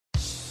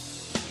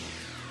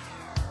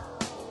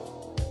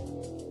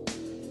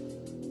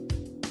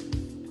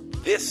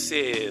This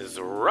is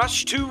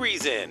Rush to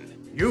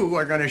Reason. You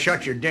are going to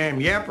shut your damn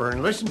yapper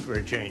and listen for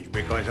a change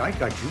because I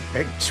got you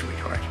pegged,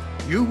 sweetheart.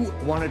 You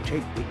want to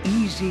take the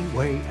easy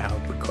way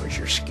out because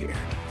you're scared.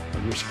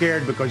 And you're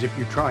scared because if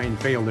you try and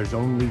fail, there's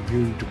only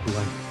you to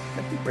blame.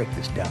 Let me break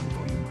this down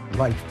for you.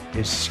 Life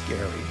is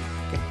scary.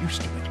 Get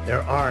used to it.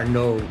 There are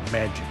no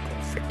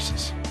magical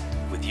fixes.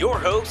 With your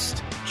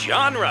host,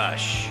 John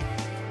Rush.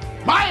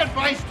 My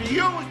advice to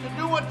you is to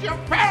do what your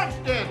parents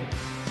did.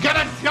 Get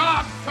a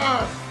job,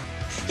 sir.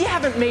 You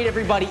haven't made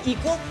everybody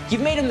equal.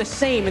 You've made them the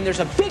same, and there's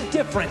a big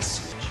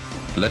difference.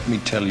 Let me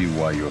tell you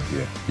why you're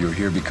here. You're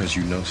here because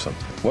you know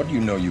something. What you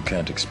know you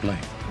can't explain,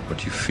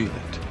 but you feel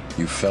it.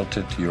 You felt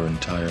it your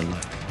entire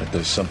life, that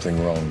there's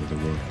something wrong with the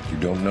world. You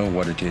don't know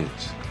what it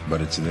is, but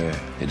it's there.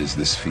 It is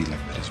this feeling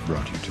that has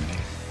brought you to me.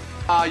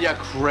 Are you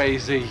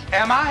crazy?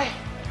 Am I?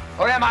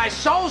 Or am I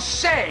so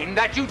sane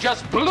that you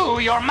just blew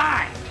your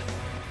mind?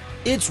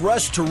 It's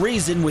Rush to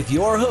Reason with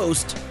your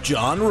host,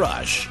 John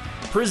Rush.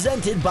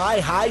 Presented by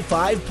High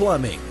Five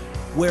Plumbing,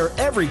 where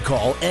every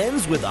call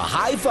ends with a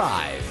high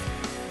five.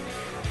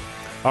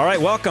 All right,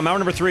 welcome. Hour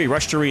number 3,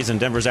 Rush to Reason,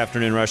 Denver's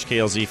Afternoon Rush,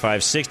 KLZ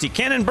 560.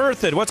 Ken and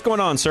Berthoud, what's going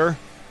on, sir?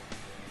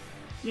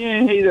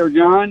 Yeah, hey there,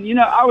 John. You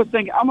know, I was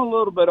thinking, I'm a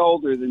little bit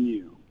older than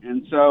you.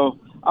 And so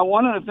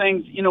one of the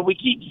things, we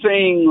keep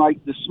saying,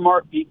 like, the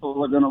smart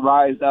people are going to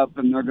rise up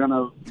and they're going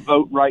to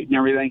vote right and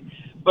everything.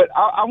 But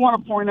I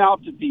want to point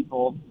out to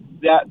people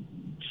that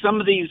some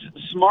of these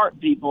smart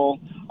people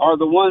are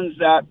the ones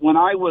that when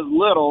I was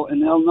little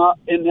in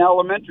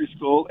elementary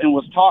school and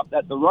was taught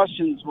that the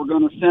Russians were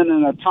going to send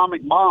an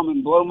atomic bomb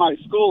and blow my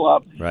school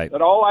up, right,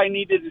 that all I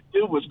needed to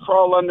do was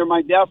crawl under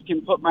my desk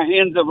and put my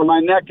hands over my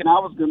neck and I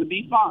was going to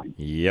be fine.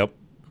 Yep.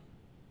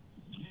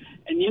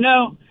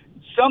 And,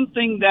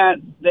 something that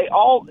they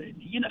all,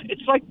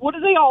 it's like, what do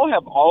they all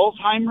have,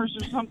 Alzheimer's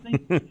or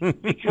something?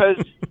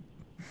 Because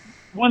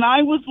when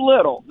I was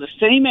little, the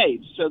same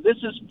age, so this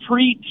is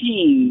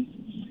pre-teen,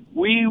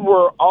 we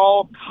were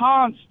all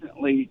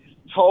constantly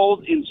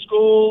told in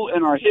school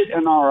and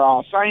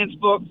our science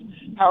books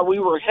how we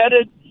were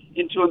headed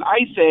into an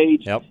ice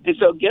age. Yep. And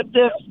so get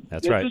this.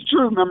 That's right. This is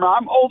true. Remember,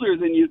 I'm older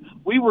than you.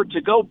 We were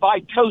to go buy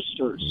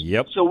toasters.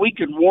 Yep. So we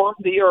could warm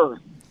the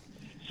earth.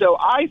 So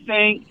I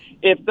think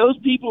if those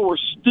people were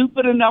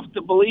stupid enough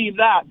to believe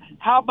that,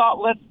 how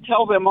about let's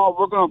tell them,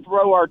 we're going to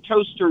throw our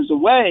toasters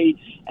away,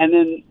 and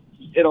then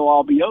it'll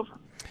all be over.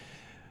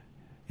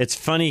 It's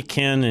funny,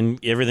 Ken,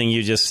 and everything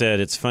you just said.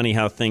 It's funny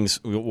how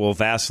things will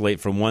vacillate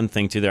from one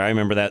thing to the other. I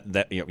remember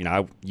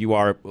that you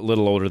are a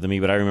little older than me,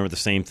 but I remember the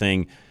same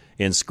thing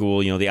in school.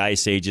 The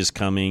ice age is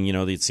coming.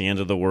 It's the end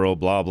of the world.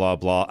 Blah blah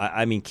blah.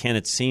 I mean, Ken,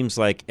 it seems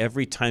like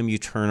every time you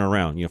turn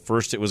around,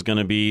 first it was going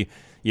to be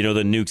the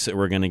nukes that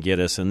were going to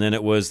get us, and then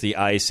it was the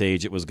ice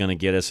age that was going to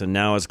get us, and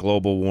now it's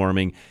global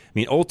warming. I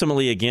mean,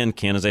 ultimately, again,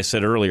 Ken, as I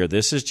said earlier,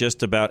 this is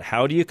just about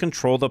how do you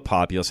control the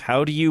populace?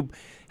 How do you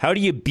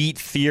beat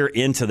fear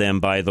into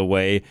them, by the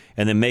way,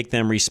 and then make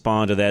them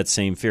respond to that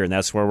same fear? And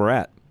that's where we're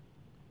at.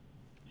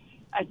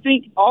 I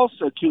think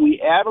also, can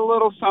we add a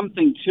little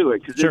something to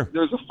it? Because sure,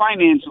 there's a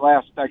financial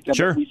aspect of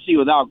sure, it we see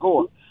with Al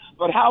Gore.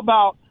 But how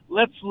about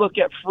let's look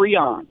at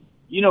Freon.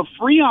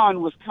 Freon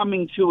was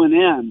coming to an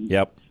end.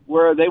 Yep.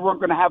 Where they weren't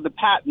going to have the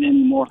patent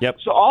anymore. Yep.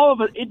 So all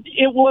of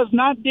it was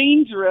not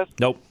dangerous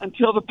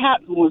until the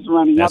patent was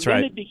running out. That's right.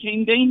 Then it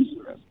became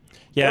dangerous.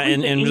 Yeah,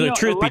 and the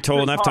truth be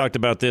told, and I've talked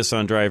about this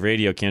on Drive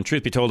Radio, Ken,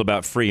 truth be told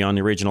about Freon,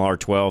 the original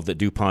R12 that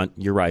DuPont,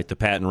 you're right, the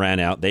patent ran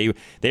out. They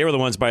were the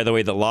ones, by the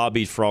way, that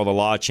lobbied for all the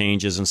law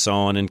changes and so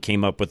on and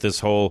came up with this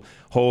whole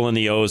hole in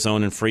the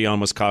ozone, and Freon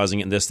was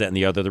causing it and this, that, and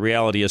the other. The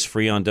reality is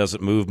Freon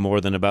doesn't move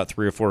more than about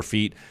 3 or 4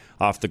 feet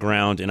off the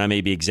ground, and I may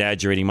be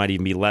exaggerating, might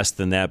even be less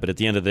than that, but at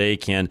the end of the day,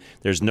 Ken,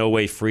 there's no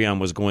way Freon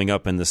was going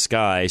up in the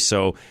sky.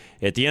 So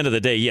at the end of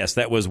the day, yes,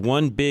 that was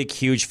one big,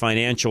 huge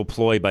financial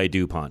ploy by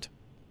DuPont.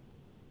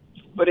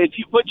 But if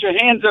you put your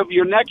hands over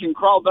your neck and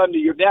crawled under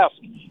your desk,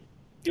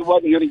 it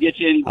wasn't going to get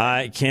you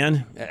anywhere.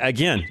 Ken,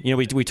 again,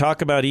 we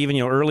talk about even,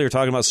 earlier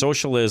talking about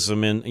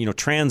socialism and,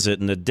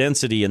 transit and the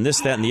density and this,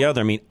 that, and the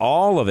other. I mean,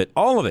 all of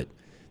it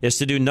is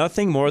to do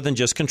nothing more than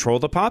just control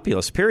the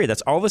populace, period.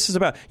 That's all this is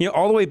about.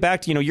 All the way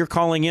back to, you're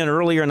calling in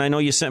earlier, and I know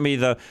you sent me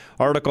the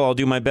article. I'll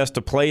do my best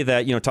to play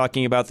that,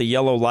 talking about the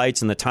yellow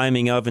lights and the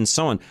timing of and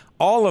so on.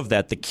 All of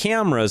that, the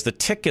cameras, the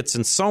tickets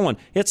and so on.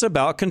 It's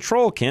about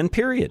control, Ken,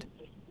 period.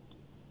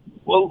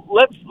 Well,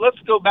 let's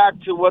go back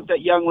to what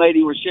that young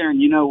lady was sharing,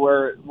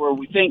 where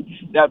we think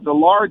that the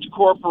large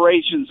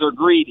corporations are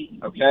greedy,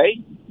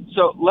 okay?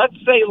 So let's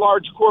say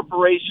large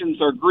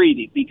corporations are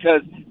greedy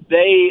because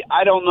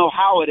I don't know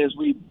how it is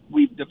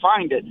we've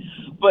defined it.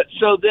 But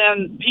so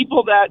then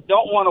people that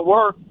don't want to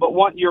work but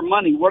want your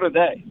money, what are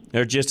they?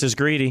 They're just as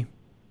greedy.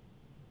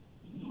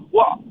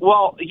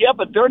 Well, yeah,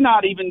 but they're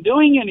not even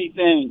doing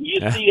anything. You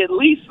see, at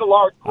least the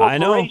large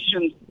corporations. I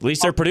know. At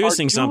least they're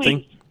producing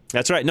something.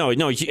 That's right. No,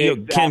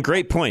 exactly. Ken,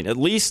 great point. At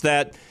least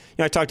that,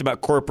 I talked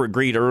about corporate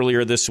greed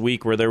earlier this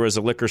week where there was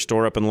a liquor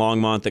store up in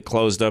Longmont that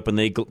closed up and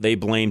they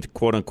blamed,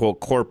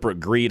 quote-unquote, corporate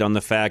greed on the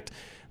fact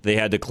they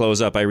had to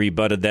close up. I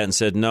rebutted that and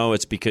said, no,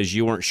 it's because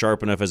you weren't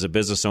sharp enough as a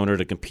business owner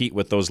to compete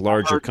with those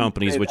larger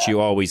companies, which you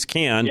always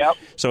can. Yep.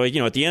 So,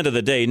 at the end of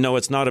the day, no,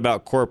 it's not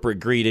about corporate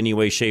greed any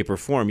way, shape, or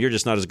form. You're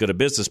just not as good a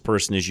business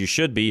person as you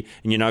should be,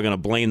 and you're not going to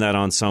blame that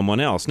on someone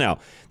else. Now,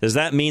 does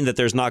that mean that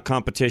there's not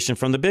competition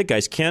from the big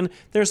guys? Ken,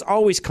 there's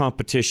always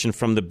competition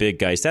from the big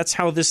guys. That's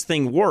how this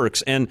thing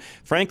works. And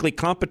frankly,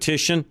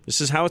 competition, this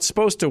is how it's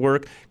supposed to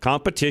work.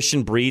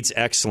 Competition breeds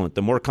excellence.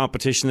 The more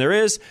competition there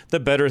is, the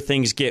better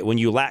things get. When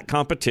you lack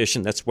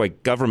competition, that's why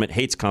government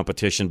hates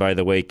competition, by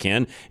the way,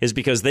 Ken, is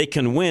because they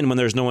can win when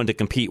there's no one to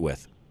compete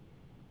with.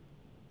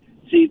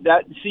 See,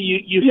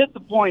 you hit the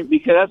point,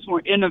 because that's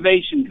where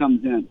innovation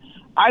comes in.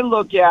 I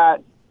look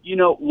at,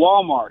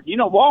 Walmart.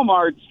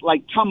 Walmart's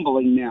like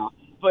tumbling now.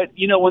 But,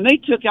 when they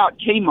took out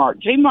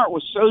Kmart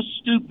was so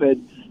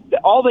stupid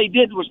that all they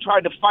did was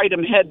try to fight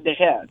them head to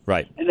head.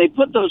 Right. And they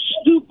put those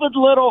stupid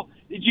little,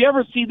 did you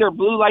ever see their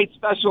blue light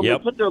special? Yep.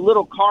 They put their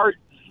little cards.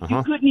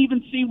 You couldn't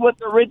even see what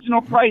the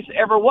original price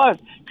ever was,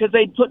 because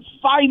they put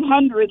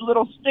 500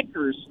 little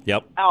stickers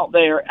out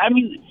there. I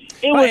mean,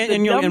 it was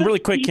and really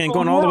quick, Ken,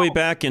 going all the way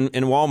back in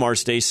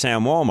Walmart's days,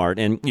 Sam Walmart,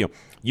 and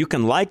you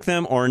can like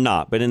them or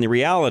not, but in the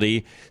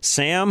reality,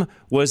 Sam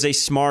was a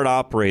smart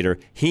operator.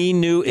 He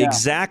knew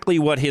exactly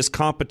what his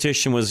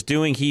competition was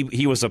doing.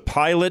 He was a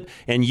pilot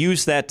and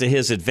used that to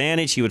his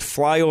advantage. He would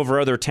fly over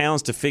other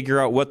towns to figure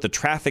out what the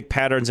traffic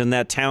patterns in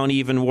that town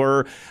even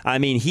were. I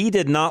mean, he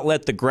did not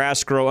let the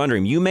grass grow under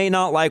him. You may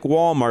not like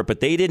Walmart, but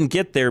they didn't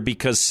get there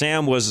because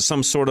Sam was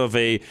some sort of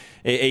a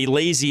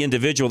lazy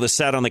individual that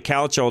sat on the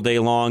couch all day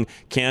long,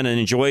 Ken, and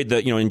enjoyed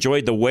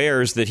the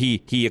wares that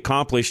he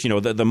accomplished,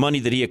 the money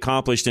that he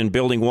accomplished in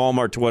building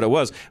Walmart to what it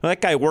was. Well,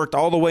 that guy worked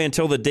all the way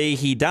until the day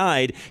he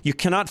died. You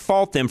cannot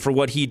fault them for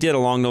what he did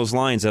along those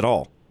lines at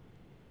all.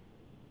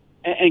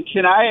 And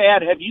can I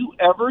add, have you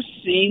ever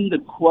seen the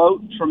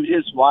quote from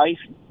his wife?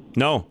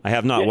 No, I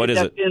have not. What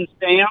is it? In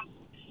Sam,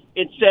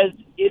 it says,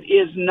 "It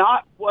is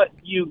not what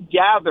you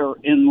gather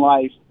in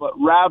life, but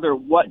rather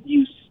what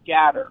you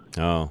scatter."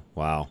 Oh,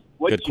 wow.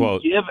 What Good you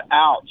quote. give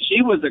out.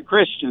 She was a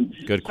Christian.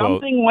 Good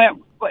quote. Something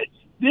went, but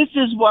this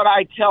is what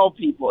I tell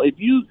people. If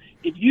you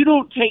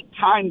don't take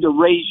time to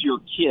raise your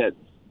kids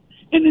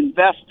and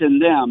invest in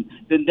them,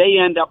 then they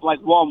end up like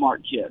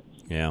Walmart kids.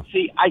 Yeah.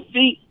 See, I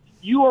think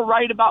you are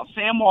right about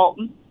Sam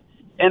Walton,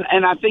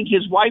 and I think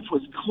his wife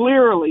was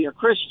clearly a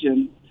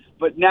Christian,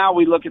 but now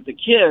we look at the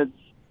kids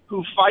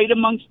who fight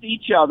amongst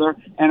each other,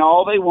 and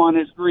all they want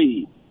is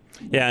greed.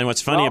 Yeah, and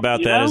what's funny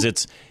about that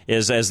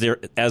is as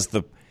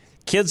the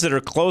kids that are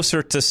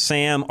closer to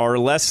Sam are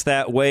less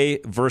that way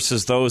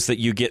versus those that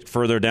you get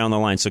further down the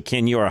line. So,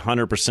 Ken, you are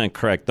 100%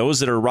 correct.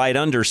 Those that are right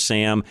under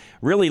Sam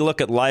really look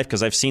at life,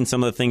 because I've seen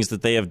some of the things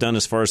that they have done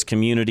as far as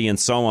community and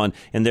so on,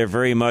 and they're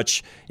very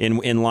much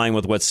in line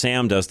with what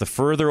Sam does. The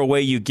further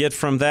away you get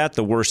from that,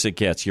 the worse it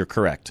gets. You're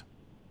correct.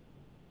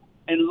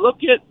 And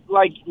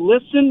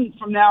listen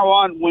from now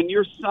on when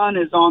your son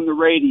is on the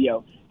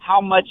radio, how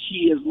much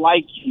he is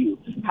like you,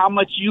 how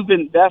much you've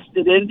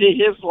invested into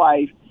his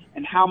life,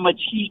 and how much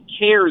he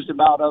cares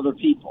about other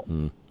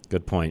people.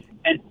 Good point.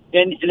 And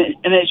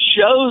it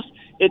shows,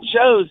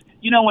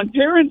 when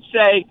parents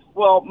say,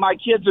 well, my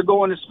kids are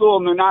going to school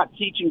and they're not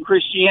teaching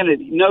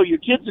Christianity. No, your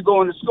kids are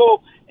going to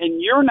school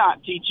and you're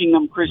not teaching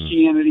them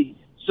Christianity,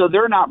 so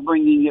they're not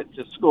bringing it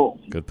to school.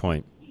 Good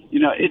point.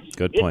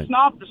 It's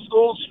not the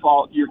school's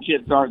fault your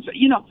kids aren't saved.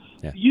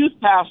 Youth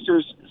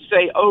pastors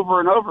say over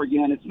and over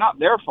again, it's not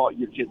their fault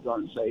your kids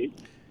aren't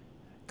saved.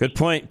 Good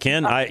point,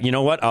 Ken. You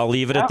know what? I'll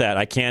leave it at that.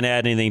 I can't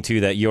add anything to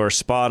that. You're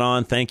spot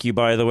on. Thank you,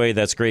 by the way.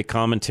 That's great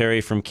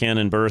commentary from Ken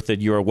and Bertha.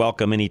 You are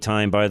welcome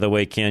anytime, by the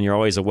way, Ken. You're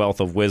always a wealth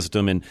of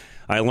wisdom, and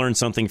I learn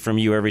something from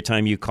you every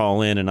time you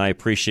call in, and I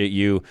appreciate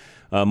you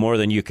more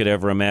than you could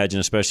ever imagine,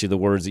 especially the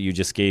words that you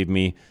just gave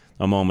me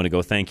a moment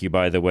ago. Thank you,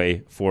 by the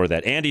way, for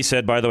that. Andy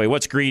said, by the way,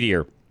 what's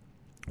greedier?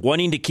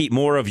 Wanting to keep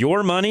more of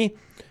your money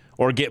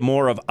or get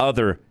more of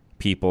other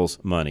people's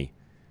money?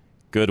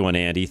 Good one,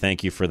 Andy.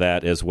 Thank you for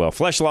that as well.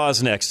 Flesh Law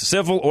is next.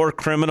 Civil or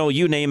criminal,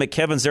 you name it.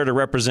 Kevin's there to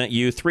represent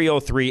you.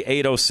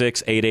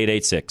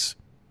 303-806-8886.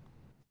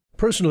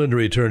 Personal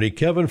injury attorney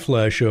Kevin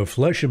Flesh of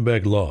Flesh &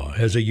 Beck Law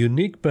has a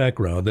unique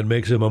background that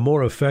makes him a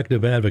more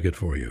effective advocate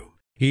for you.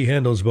 He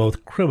handles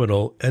both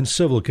criminal and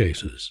civil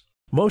cases.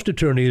 Most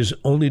attorneys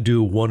only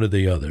do one or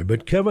the other,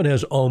 but Kevin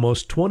has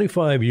almost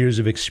 25 years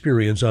of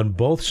experience on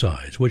both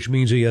sides, which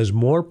means he has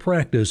more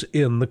practice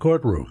in the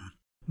courtroom.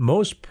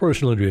 Most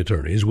personal injury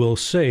attorneys will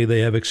say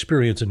they have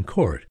experience in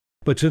court,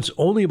 but since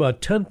only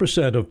about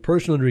 10% of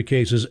personal injury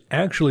cases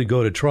actually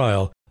go to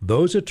trial,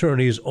 those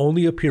attorneys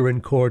only appear in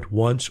court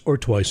once or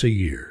twice a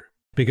year.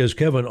 Because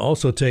Kevin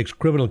also takes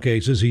criminal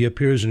cases, he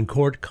appears in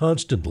court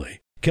constantly.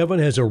 Kevin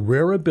has a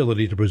rare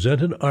ability to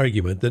present an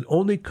argument that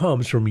only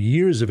comes from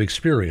years of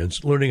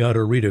experience learning how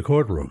to read a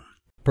courtroom.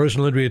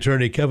 Personal injury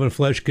attorney Kevin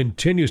Flesh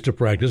continues to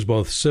practice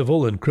both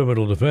civil and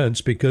criminal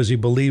defense because he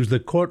believes the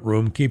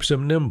courtroom keeps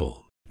him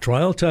nimble.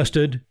 Trial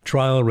tested,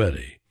 trial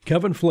ready.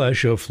 Kevin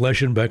Flesh of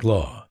Flesh & Beck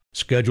Law.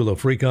 Schedule a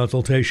free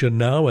consultation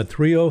now at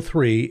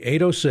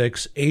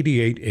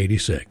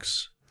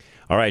 303-806-8886.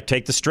 All right,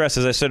 take the stress,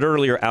 as I said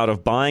earlier, out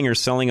of buying or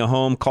selling a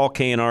home. Call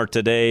K&R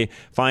today.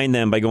 Find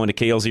them by going to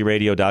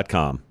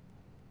klzradio.com.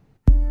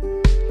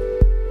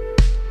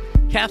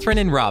 Catherine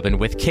and Robin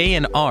with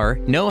K&R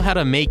know how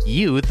to make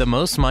you the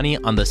most money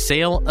on the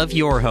sale of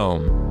your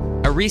home.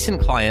 A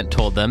recent client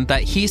told them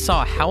that he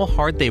saw how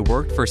hard they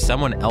worked for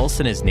someone else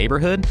in his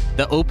neighborhood,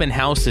 the open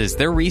houses,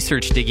 their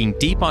research digging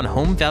deep on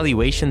home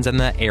valuations in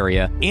that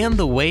area, and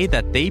the way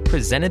that they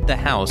presented the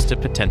house to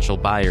potential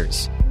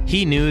buyers.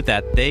 He knew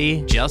that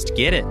they just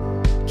get it.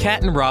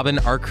 Kat and Robin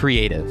are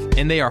creative,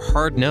 and they are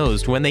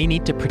hard-nosed when they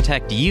need to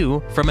protect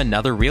you from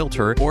another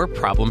realtor or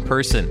problem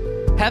person.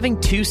 Having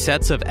two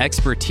sets of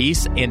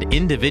expertise and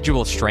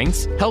individual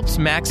strengths helps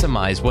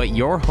maximize what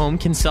your home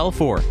can sell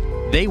for.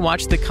 They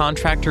watch the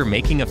contractor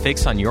making a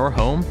fix on your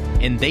home,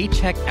 and they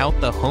check out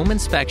the home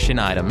inspection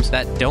items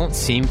that don't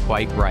seem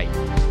quite right.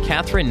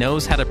 Catherine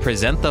knows how to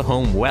present the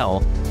home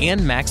well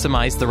and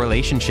maximize the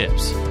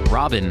relationships.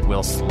 Robin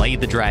will slay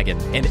the dragon,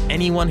 and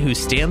anyone who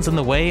stands in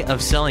the way of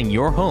selling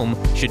your home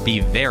should be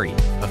very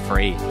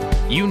afraid.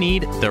 You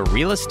need the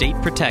real estate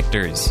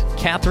protectors,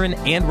 Catherine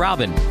and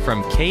Robin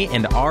from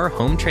K&R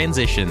Home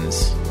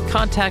Transitions.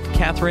 Contact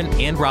Catherine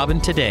and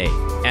Robin today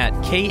at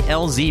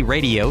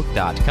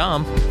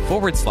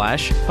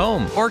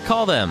klzradio.com/home or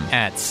call them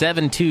at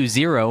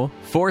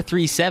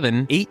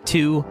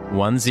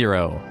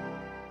 720-437-8210.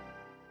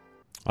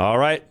 All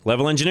right,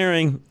 Level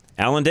Engineering,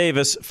 Alan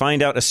Davis.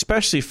 Find out,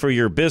 especially for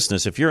your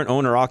business, if you're an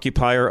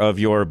owner-occupier of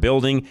your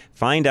building,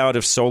 find out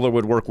if solar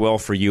would work well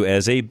for you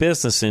as a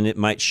business, and it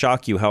might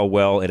shock you how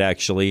well it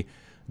actually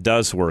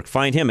does work.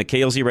 Find him at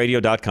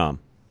klzradio.com.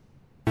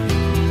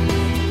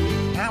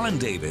 Alan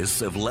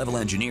Davis of Level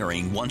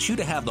Engineering wants you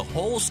to have the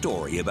whole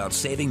story about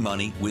saving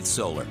money with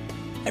solar.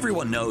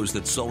 Everyone knows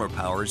that solar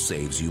power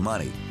saves you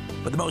money,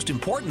 but the most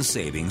important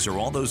savings are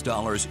all those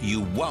dollars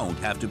you won't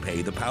have to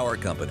pay the power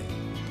company.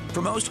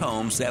 For most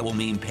homes, that will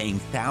mean paying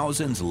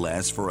thousands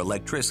less for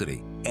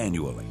electricity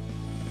annually.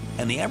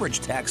 And the average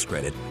tax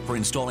credit for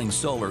installing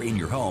solar in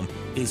your home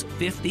is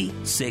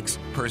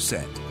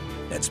 56%.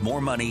 That's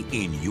more money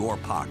in your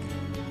pocket.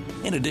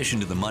 In addition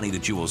to the money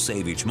that you will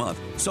save each month,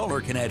 solar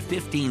can add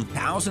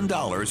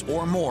 $15,000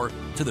 or more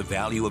to the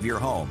value of your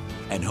home,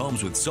 and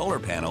homes with solar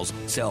panels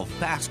sell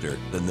faster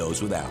than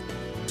those without.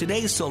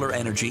 Today's solar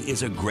energy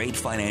is a great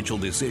financial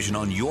decision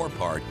on your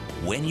part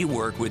when you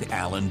work with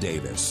Alan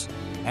Davis.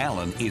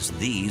 Alan is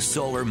the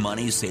solar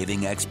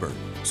money-saving expert,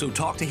 so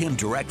talk to him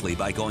directly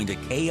by going to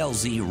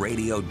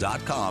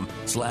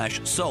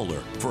klzradio.com/solar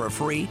for a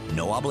free,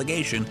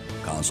 no-obligation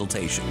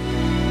consultation.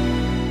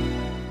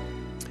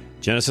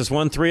 Genesis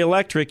 1.3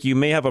 Electric, you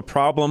may have a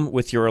problem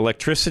with your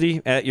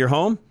electricity at your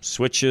home,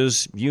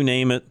 switches, you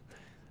name it.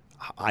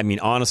 I mean,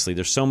 honestly,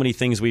 there's so many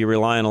things we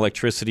rely on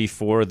electricity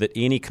for that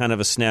any kind of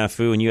a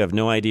snafu and you have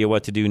no idea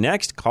what to do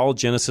next, call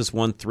Genesis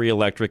 1.3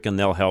 Electric and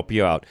they'll help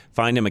you out.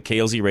 Find them at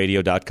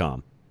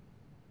klzradio.com.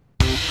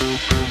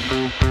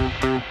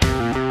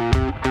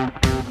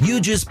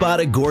 You just bought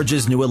a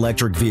gorgeous new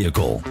electric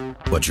vehicle,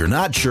 but you're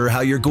not sure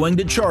how you're going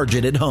to charge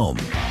it at home.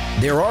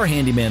 There are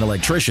handyman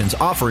electricians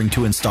offering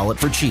to install it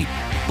for cheap,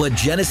 but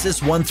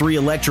Genesis 1.3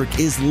 Electric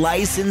is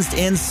licensed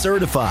and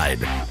certified.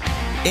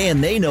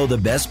 And they know the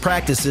best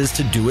practices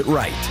to do it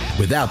right,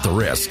 without the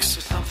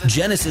risks.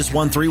 Genesis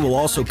 1.3 will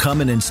also come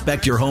and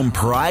inspect your home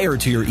prior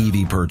to your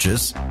EV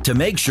purchase to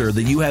make sure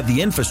that you have the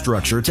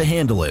infrastructure to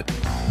handle it.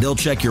 They'll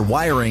check your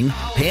wiring,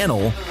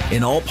 panel,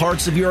 and all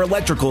parts of your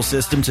electrical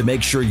system to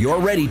make sure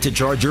you're ready to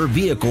charge your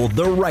vehicle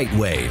the right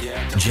way.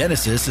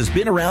 Genesis has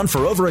been around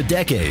for over a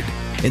decade,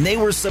 and they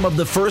were some of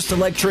the first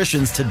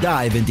electricians to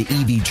dive into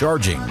EV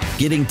charging,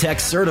 getting tech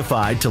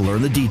certified to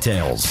learn the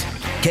details.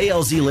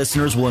 KLZ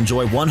listeners will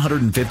enjoy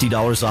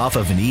 $150 off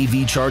of an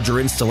EV charger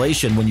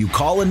installation when you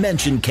call and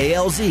mention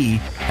KLZ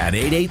at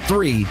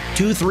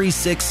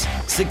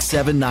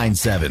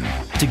 883-236-6797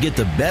 to get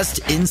the best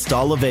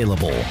install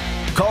available.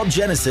 Call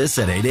Genesis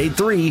at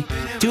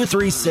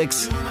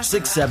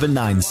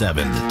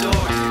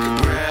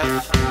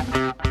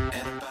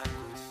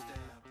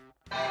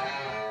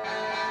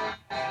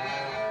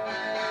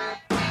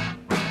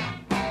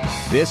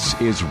This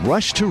is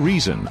Rush to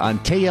Reason on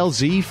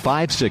KLZ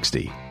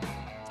 560.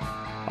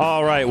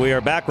 All right, we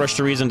are back. Rush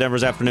to Reason,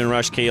 Denver's Afternoon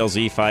Rush,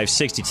 KLZ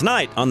 560.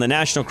 Tonight on the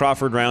National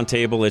Crawford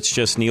Roundtable, it's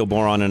just Neil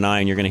Boron and I,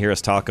 and you're going to hear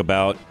us talk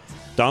about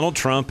Donald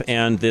Trump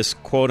and this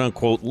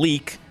quote-unquote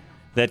leak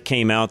that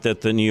came out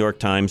that the New York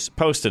Times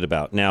posted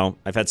about. Now,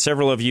 I've had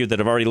several of you that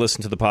have already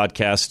listened to the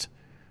podcast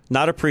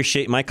not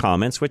appreciate my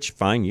comments, which,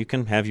 fine, you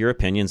can have your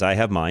opinions. I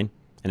have mine.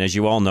 And as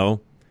you all know,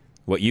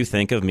 what you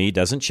think of me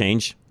doesn't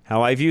change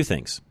how I view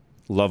things.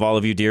 Love all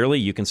of you dearly.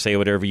 You can say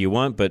whatever you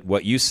want, but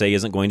what you say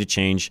isn't going to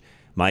change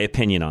my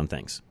opinion on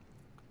things.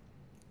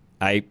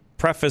 I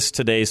preface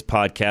today's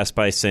podcast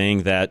by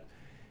saying that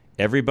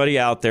everybody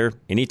out there,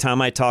 anytime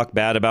I talk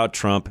bad about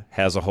Trump,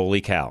 has a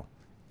holy cow.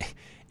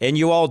 And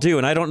you all do,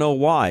 and I don't know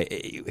why.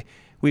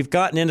 We've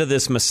gotten into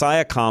this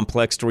Messiah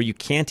complex where you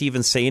can't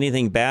even say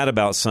anything bad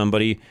about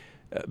somebody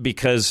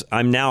because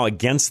I'm now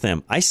against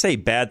them. I say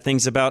bad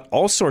things about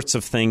all sorts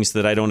of things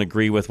that I don't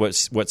agree with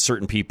what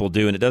certain people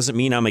do, and it doesn't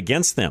mean I'm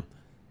against them.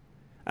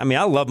 I mean,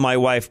 I love my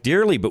wife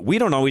dearly, but we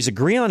don't always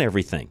agree on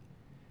everything.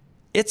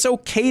 It's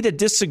okay to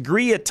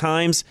disagree at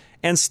times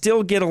and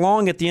still get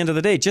along at the end of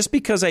the day. Just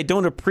because I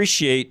don't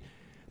appreciate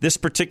this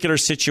particular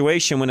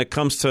situation when it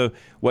comes to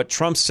what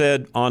Trump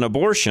said on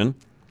abortion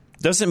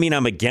doesn't mean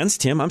I'm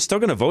against him. I'm still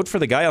going to vote for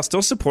the guy. I'll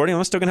still support him.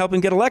 I'm still going to help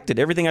him get elected.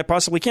 Everything I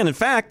possibly can. In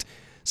fact,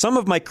 some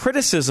of my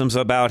criticisms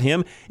about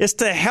him is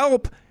to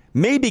help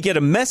maybe get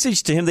a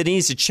message to him that he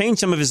needs to change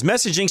some of his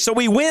messaging so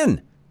we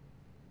win.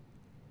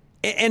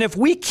 And if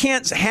we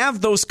can't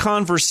have those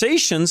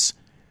conversations,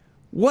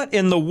 what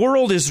in the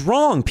world is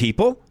wrong,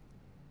 people?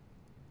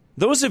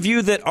 Those of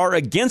you that are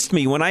against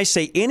me when I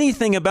say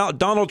anything about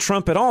Donald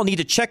Trump at all need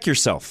to check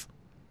yourself.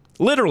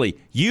 Literally,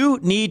 you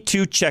need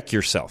to check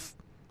yourself.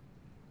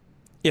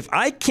 If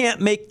I can't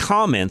make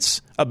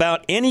comments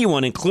about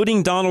anyone,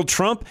 including Donald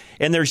Trump,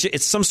 and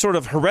it's some sort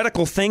of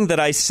heretical thing that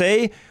I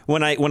say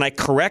when I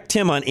correct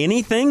him on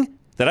anything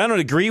that I don't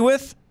agree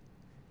with,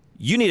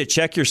 you need to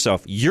check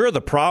yourself. You're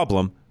the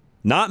problem,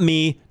 not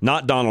me,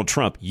 not Donald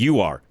Trump.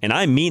 You are, and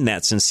I mean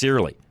that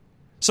sincerely.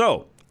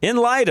 So, in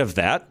light of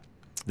that,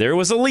 there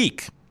was a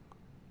leak,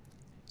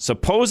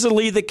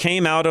 supposedly that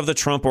came out of the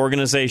Trump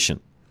organization.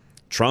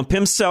 Trump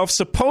himself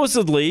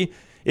supposedly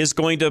is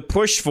going to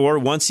push for,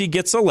 once he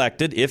gets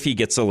elected, if he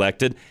gets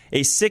elected,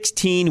 a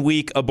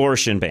 16-week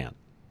abortion ban.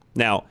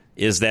 Now,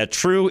 is that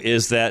true?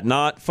 Is that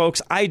not?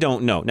 Folks, I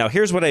don't know. Now,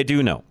 here's what I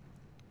do know.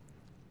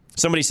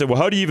 Somebody said,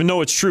 well, how do you even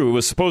know it's true? It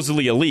was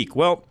supposedly a leak.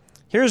 Well,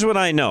 here's what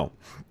I know.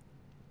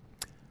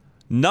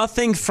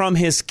 Nothing from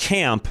his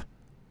camp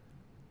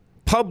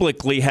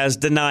publicly has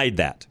denied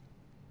that.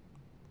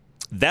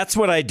 That's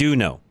what I do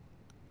know.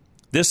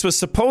 This was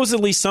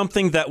supposedly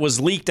something that was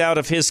leaked out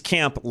of his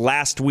camp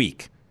last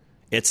week.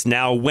 It's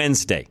now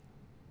Wednesday.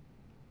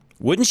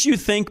 Wouldn't you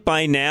think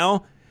by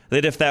now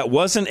that if that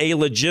wasn't a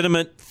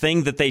legitimate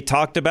thing that they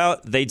talked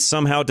about, they'd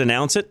somehow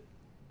denounce it?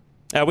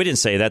 We didn't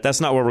say that.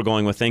 That's not where we're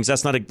going with things.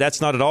 That's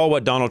not at all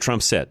what Donald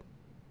Trump said.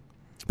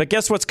 But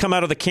guess what's come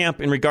out of the camp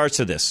in regards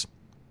to this?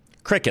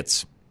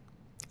 Crickets.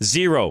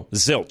 Zero.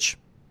 Zilch.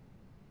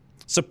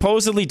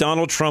 Supposedly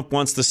Donald Trump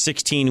wants the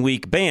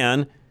 16-week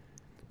ban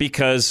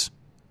because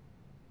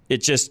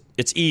it's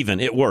even.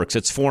 It works.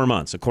 It's 4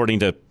 months, according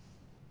to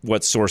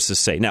what sources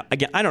say. Now,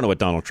 again, I don't know what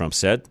Donald Trump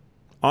said.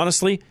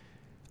 Honestly,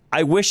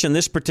 I wish in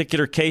this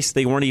particular case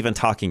they weren't even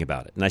talking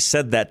about it. And I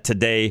said that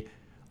today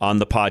on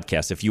the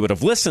podcast. If you would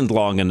have listened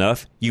long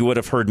enough, you would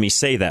have heard me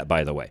say that,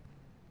 by the way.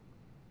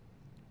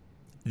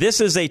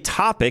 This is a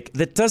topic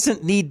that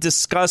doesn't need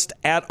discussed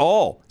at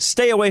all.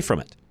 Stay away from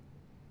it.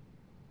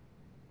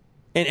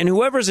 And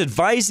whoever's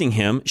advising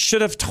him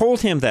should have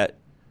told him that,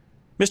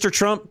 Mr.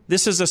 Trump,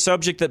 this is a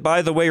subject that,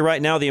 by the way,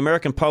 right now, the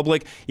American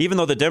public, even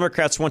though the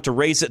Democrats want to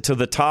raise it to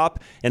the top,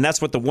 and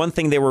that's what the one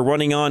thing they were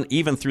running on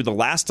even through the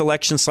last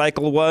election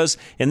cycle was,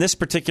 in this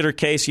particular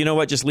case, you know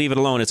what, just leave it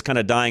alone. It's kind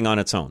of dying on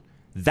its own.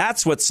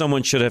 That's what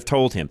someone should have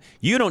told him.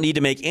 You don't need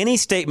to make any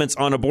statements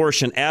on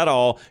abortion at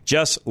all.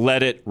 Just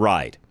let it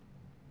ride.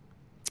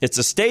 It's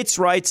a states'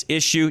 rights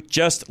issue.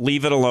 Just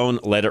leave it alone.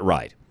 Let it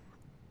ride.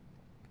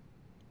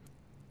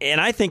 And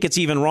I think it's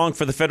even wrong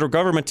for the federal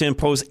government to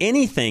impose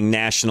anything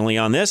nationally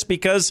on this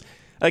because,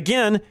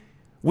 again,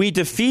 we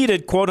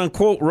defeated, quote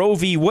unquote, Roe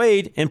v.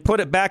 Wade and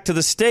put it back to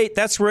the state.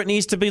 That's where it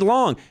needs to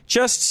belong.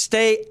 Just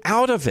stay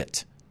out of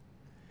it.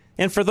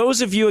 And for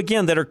those of you,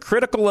 again, that are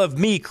critical of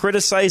me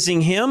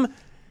criticizing him,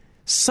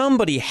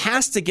 somebody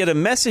has to get a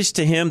message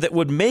to him that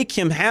would make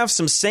him have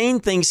some sane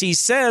things he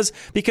says,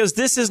 because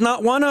this is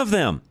not one of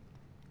them.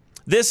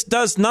 This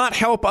does not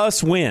help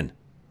us win.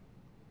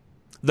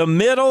 The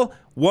middle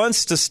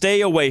wants to stay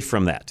away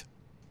from that.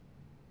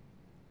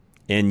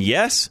 And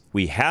yes,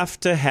 we have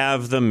to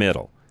have the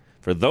middle.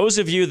 For those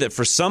of you that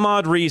for some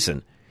odd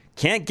reason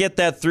can't get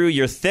that through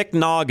your thick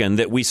noggin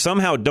that we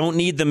somehow don't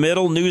need the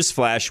middle,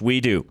 newsflash,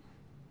 we do.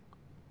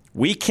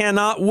 We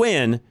cannot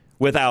win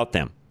without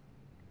them.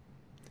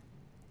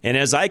 And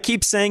as I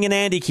keep saying and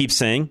Andy keeps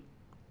saying,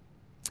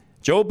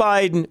 Joe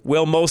Biden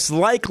will most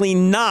likely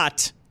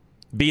not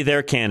be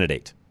their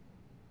candidate.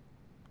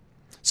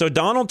 So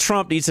Donald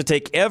Trump needs to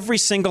take every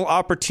single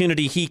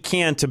opportunity he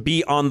can to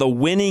be on the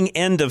winning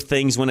end of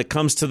things when it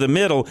comes to the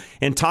middle,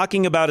 and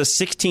talking about a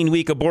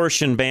 16-week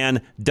abortion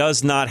ban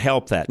does not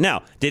help that.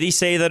 Now, did he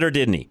say that or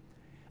didn't he?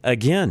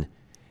 Again,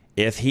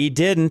 if he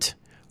didn't,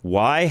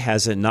 why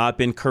has it not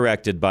been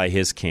corrected by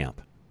his camp?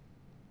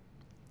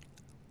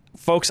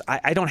 Folks,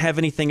 I don't have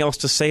anything else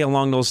to say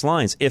along those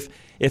lines. If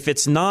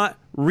it's not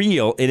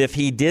real, and if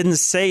he didn't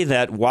say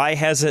that, why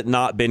has it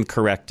not been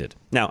corrected?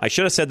 Now, I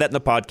should have said that in the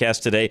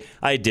podcast today.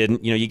 I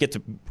didn't. You know, you get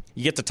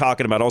to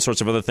talking about all sorts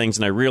of other things,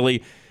 and I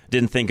really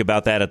didn't think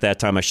about that at that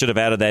time. I should have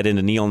added that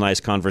into Neil and I's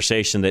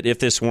conversation, that if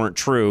this weren't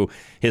true,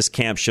 his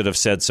camp should have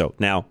said so.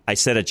 Now, I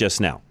said it just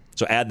now.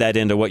 So add that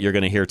into what you're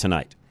going to hear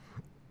tonight.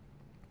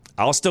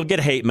 I'll still get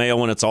hate mail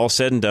when it's all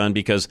said and done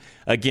because,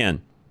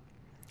 again,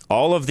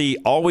 all of the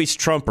always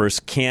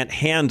Trumpers can't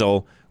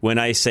handle when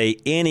I say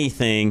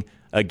anything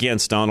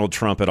against Donald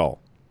Trump at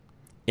all.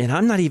 And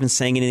I'm not even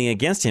saying anything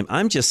against him.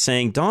 I'm just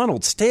saying,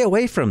 Donald, stay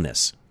away from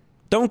this.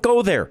 Don't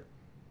go there.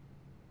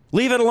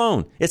 Leave it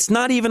alone. It's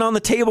not even on the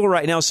table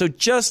right now, so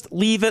just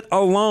leave it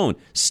alone.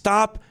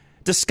 Stop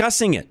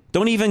discussing it.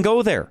 Don't even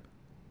go there.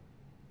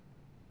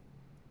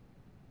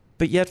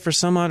 But yet, for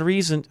some odd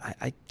reason,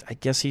 I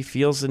guess he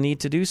feels the need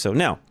to do so.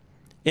 Now,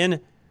 in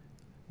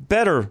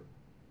better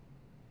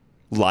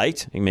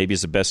light, and maybe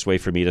is the best way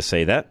for me to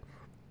say that,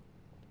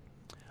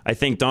 I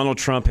think Donald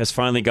Trump has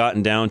finally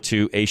gotten down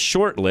to a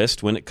short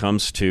list when it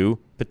comes to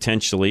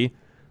potentially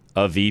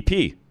a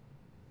VP.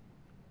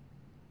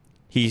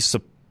 He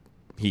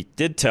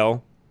did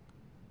tell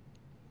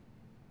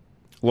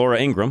Laura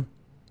Ingraham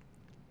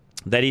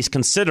that he's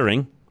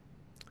considering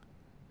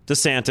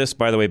DeSantis,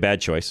 by the way, bad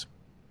choice.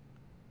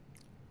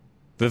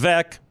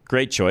 Vivek,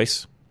 great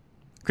choice.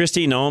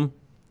 Kristi Noem,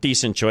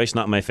 decent choice,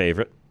 not my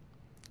favorite.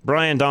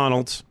 Brian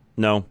Donalds,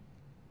 no,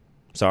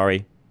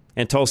 sorry.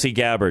 And Tulsi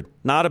Gabbard,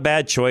 not a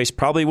bad choice,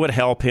 probably would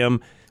help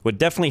him, would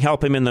definitely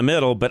help him in the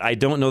middle, but I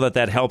don't know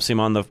that helps him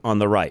on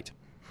the right.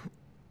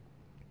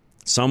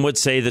 Some would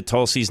say that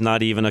Tulsi's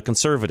not even a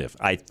conservative.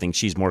 I think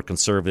she's more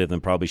conservative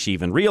than probably she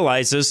even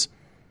realizes.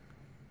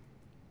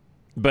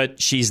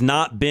 But she's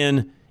not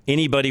been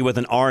anybody with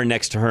an R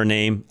next to her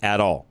name at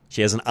all.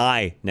 She has an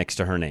I next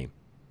to her name.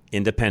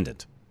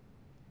 Independent.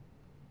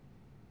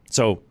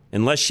 So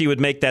unless she would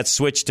make that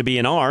switch to be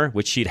an R,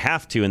 which she'd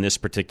have to in this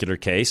particular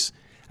case,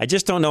 I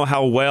just don't know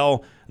how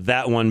well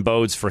that one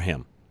bodes for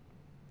him.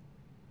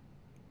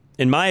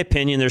 In my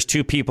opinion, there's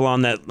two people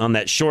on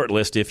that short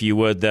list, if you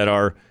would, that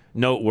are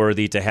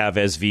noteworthy to have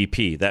as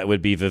VP. That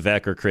would be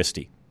Vivek or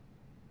Kristi.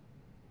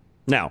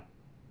 Now,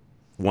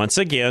 once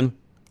again,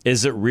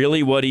 is it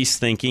really what he's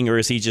thinking, or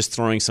is he just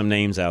throwing some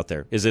names out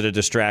there? Is it a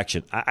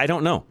distraction? I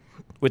don't know.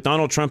 With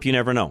Donald Trump, you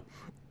never know.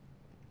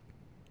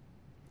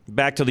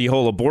 Back to the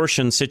whole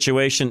abortion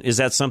situation, is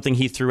that something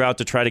he threw out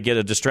to try to get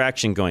a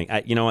distraction going?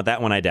 You know what?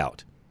 That one I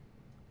doubt.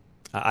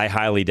 I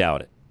highly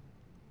doubt it.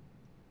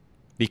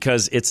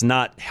 Because it's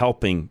not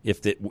helping.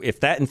 If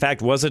that, in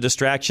fact, was a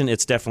distraction,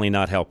 it's definitely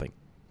not helping.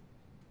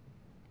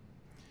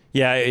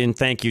 Yeah, and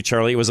thank you,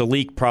 Charlie. It was a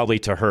leak probably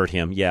to hurt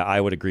him. Yeah,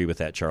 I would agree with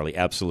that, Charlie.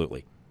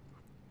 Absolutely.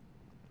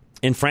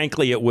 And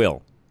frankly, it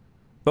will.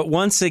 But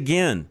once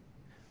again,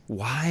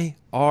 why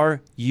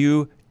are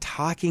you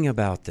talking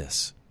about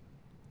this?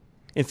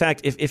 In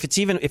fact, if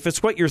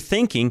it's what you're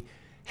thinking,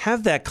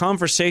 have that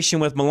conversation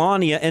with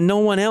Melania and no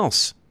one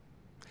else.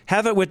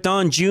 Have it with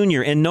Don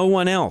Jr. and no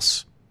one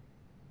else.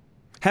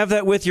 Have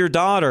that with your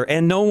daughter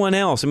and no one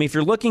else. I mean, if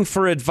you're looking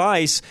for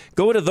advice,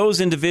 go to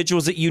those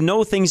individuals that you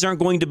know things aren't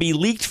going to be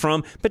leaked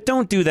from, but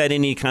don't do that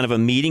in any kind of a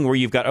meeting where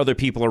you've got other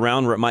people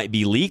around where it might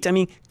be leaked. I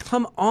mean,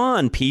 come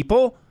on,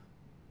 people.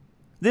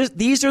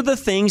 These are the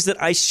things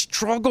that I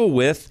struggle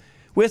with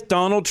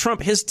Donald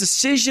Trump. His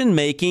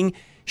decision-making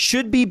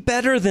should be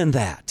better than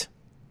that.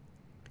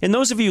 And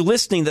those of you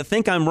listening that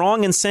think I'm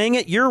wrong in saying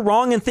it, you're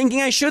wrong in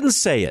thinking I shouldn't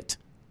say it.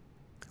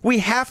 We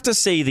have to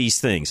say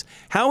these things.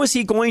 How is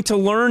he going to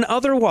learn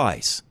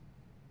otherwise?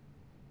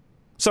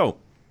 So,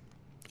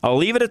 I'll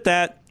leave it at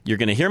that. You're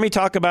going to hear me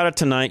talk about it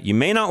tonight. You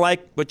may not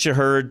like what you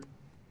heard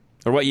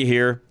or what you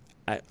hear.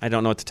 I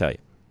don't know what to tell you.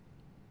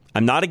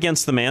 I'm not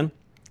against the man.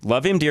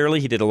 Love him dearly.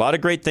 He did a lot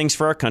of great things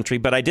for our country.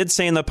 But I did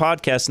say in the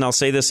podcast, and I'll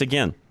say this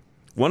again,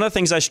 one of the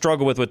things I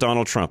struggle with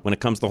Donald Trump when it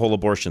comes to the whole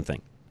abortion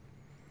thing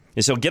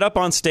is he'll get up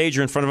on stage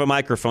or in front of a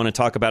microphone and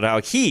talk about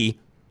how he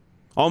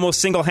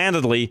almost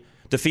single-handedly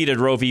defeated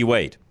Roe v.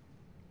 Wade.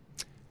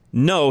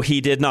 No,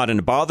 he did not, and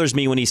it bothers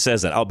me when he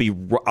says that. I'll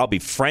be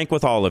frank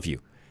with all of you.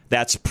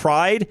 That's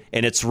pride,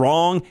 and it's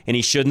wrong, and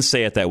he shouldn't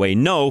say it that way.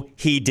 No,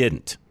 he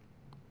didn't.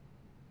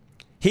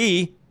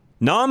 He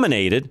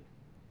nominated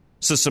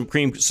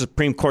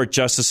Supreme Court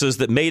justices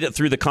that made it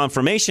through the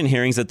confirmation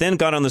hearings that then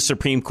got on the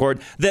Supreme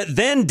Court that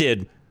then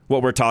did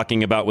what we're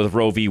talking about with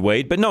Roe v.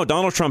 Wade. But no,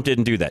 Donald Trump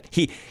didn't do that.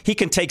 He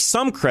can take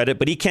some credit,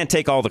 but he can't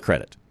take all the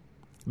credit.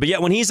 But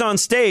yet when he's on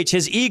stage,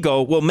 his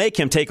ego will make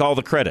him take all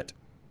the credit.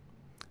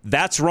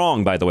 That's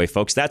wrong, by the way,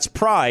 folks. That's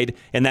pride,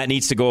 and that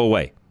needs to go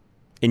away.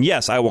 And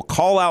yes, I will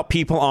call out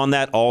people on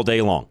that all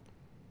day long.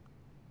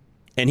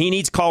 And he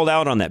needs called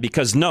out on that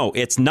because, no,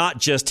 it's not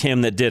just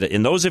him that did it.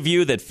 And those of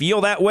you that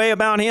feel that way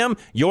about him,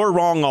 you're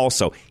wrong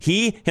also.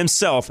 He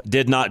himself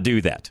did not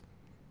do that.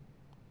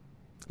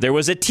 There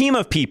was a team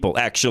of people,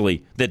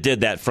 actually, that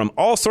did that, from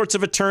all sorts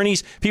of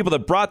attorneys, people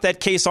that brought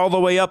that case all the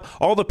way up,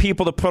 all the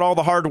people that put all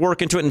the hard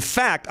work into it. In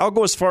fact, I'll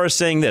go as far as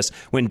saying this.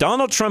 When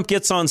Donald Trump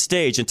gets on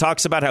stage and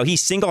talks about how he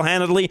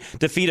single-handedly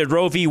defeated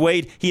Roe v.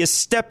 Wade, he is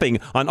stepping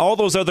on all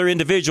those other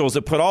individuals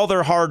that put all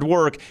their hard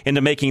work into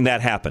making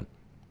that happen.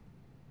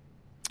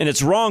 And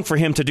it's wrong for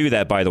him to do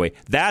that, by the way.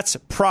 That's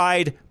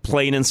pride,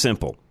 plain and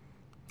simple.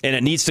 And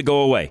it needs to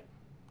go away.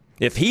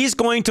 If he's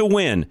going to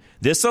win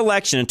this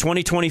election in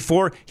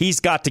 2024,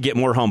 he's got to get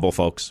more humble,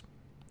 folks.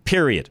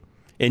 Period.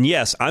 And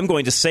yes, I'm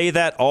going to say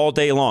that all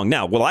day long.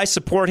 Now, will I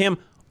support him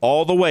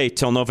all the way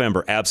till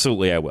November?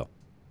 Absolutely, I will.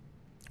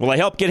 Will I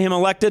help get him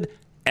elected?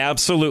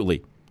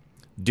 Absolutely.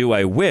 Do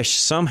I wish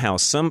somehow,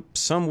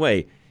 some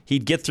way,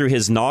 he'd get through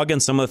his noggin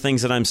some of the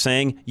things that I'm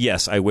saying?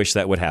 Yes, I wish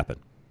that would happen.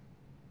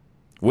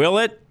 Will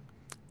it?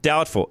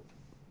 Doubtful.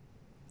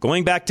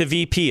 Going back to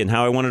VP and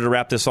how I wanted to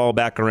wrap this all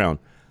back around.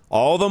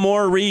 All the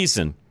more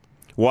reason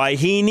why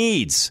he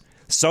needs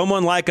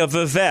someone like a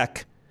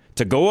Vivek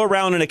to go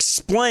around and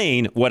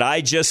explain what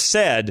I just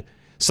said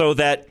so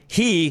that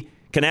he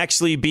can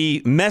actually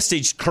be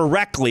messaged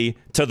correctly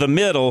to the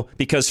middle,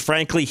 because,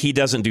 frankly, he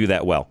doesn't do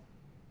that well.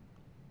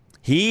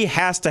 He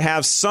has to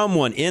have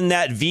someone in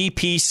that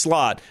VP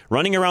slot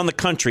running around the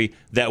country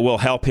that will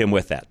help him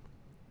with that.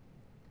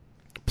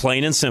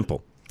 Plain and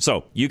simple.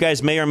 So you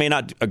guys may or may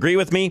not agree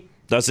with me.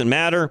 Doesn't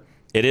matter.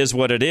 It is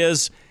what it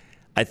is.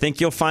 I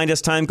think you'll find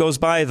as time goes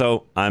by,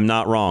 though, I'm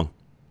not wrong.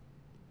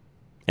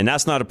 And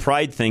that's not a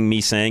pride thing,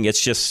 me saying.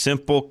 It's just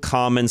simple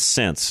common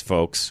sense,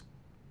 folks.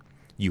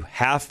 You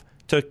have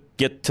to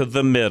get to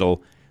the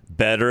middle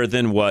better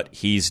than what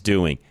he's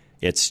doing.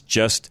 It's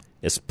just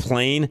as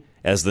plain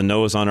as the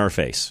nose on our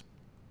face.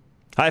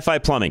 Hi-Fi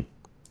Plumbing.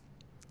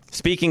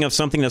 Speaking of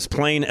something that's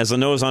plain as the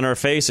nose on our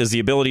face is the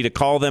ability to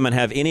call them and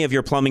have any of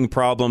your plumbing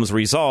problems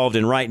resolved.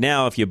 And right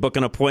now, if you book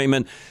an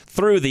appointment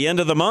through the end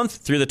of the month,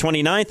 through the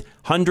 29th,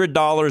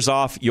 $100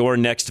 off your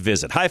next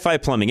visit. Hi-Fi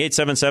Plumbing,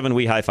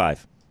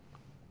 877-WE-HIGH-FIVE.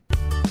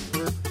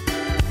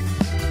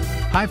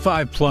 High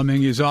Five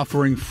Plumbing is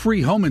offering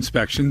free home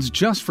inspections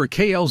just for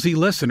KLZ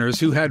listeners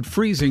who had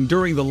freezing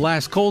during the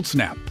last cold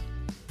snap.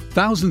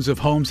 Thousands of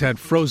homes had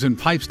frozen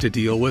pipes to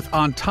deal with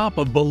on top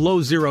of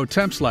below zero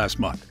temps last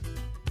month.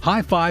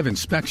 High Five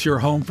inspects your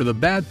home for the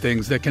bad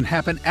things that can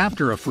happen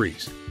after a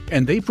freeze,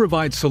 and they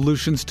provide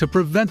solutions to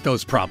prevent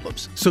those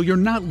problems so you're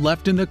not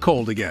left in the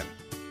cold again.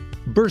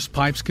 Burst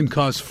pipes can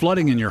cause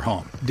flooding in your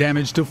home,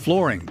 damage to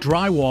flooring,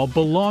 drywall,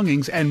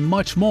 belongings, and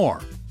much more,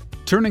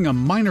 turning a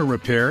minor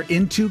repair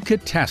into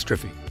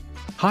catastrophe.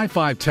 High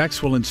Five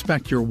techs will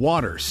inspect your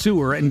water,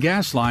 sewer, and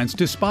gas lines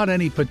to spot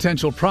any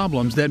potential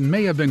problems that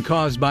may have been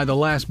caused by the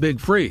last big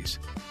freeze.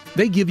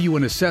 They give you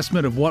an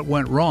assessment of what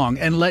went wrong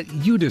and let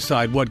you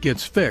decide what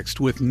gets fixed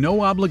with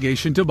no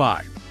obligation to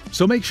buy.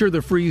 So make sure the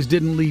freeze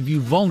didn't leave you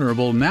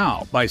vulnerable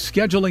now by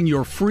scheduling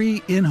your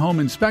free in-home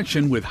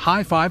inspection with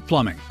High Five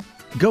Plumbing.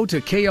 Go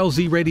to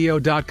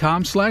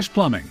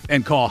klzradio.com/plumbing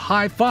and call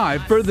High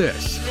Five for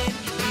this.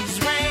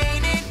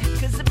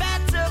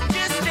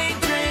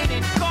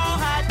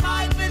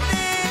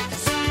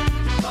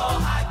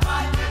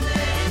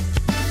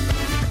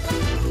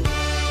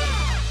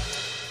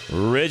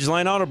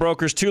 Ridgeline Auto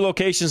Brokers, 2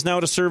 locations now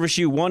to service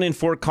you, one in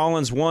Fort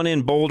Collins, one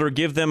in Boulder.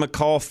 Give them a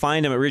call.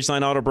 Find them at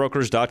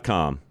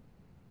ridgelineautobrokers.com.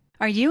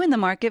 Are you in the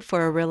market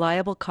for a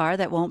reliable car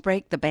that won't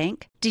break the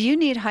bank? Do you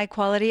need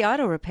high-quality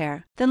auto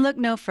repair? Then look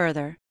no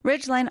further.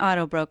 Ridgeline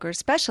Auto Brokers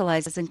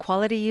specializes in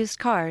quality used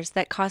cars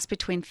that cost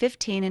between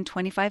 $15,000 and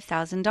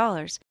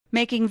 $25,000,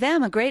 making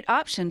them a great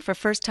option for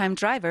first-time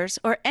drivers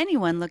or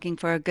anyone looking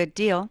for a good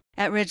deal.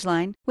 At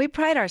Ridgeline, we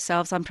pride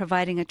ourselves on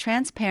providing a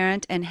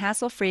transparent and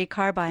hassle-free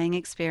car buying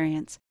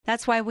experience.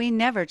 That's why we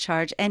never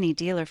charge any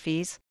dealer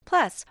fees.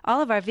 Plus,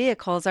 all of our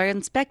vehicles are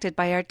inspected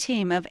by our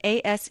team of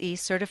ASE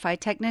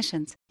certified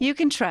technicians. You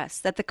can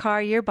trust that the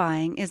car you're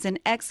buying is in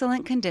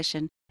excellent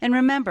condition. And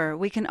remember,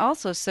 we can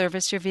also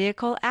service your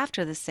vehicle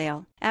after the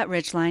sale. At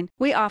Ridgeline,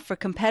 we offer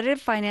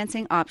competitive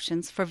financing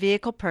options for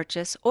vehicle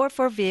purchase or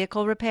for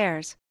vehicle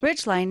repairs.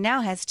 Ridgeline now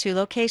has 2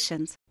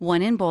 locations,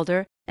 one in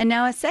Boulder and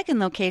now a second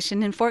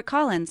location in Fort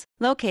Collins,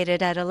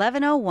 located at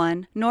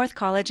 1101 North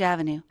College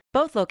Avenue.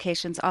 Both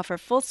locations offer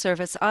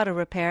full-service auto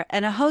repair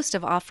and a host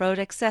of off-road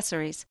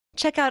accessories.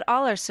 Check out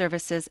all our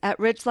services at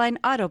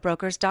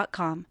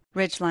ridgelineautobrokers.com.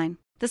 Ridgeline,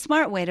 the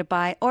smart way to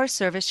buy or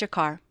service your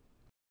car.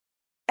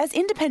 As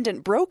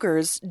independent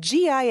brokers,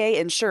 GIA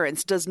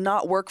Insurance does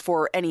not work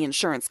for any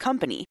insurance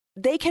company.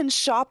 They can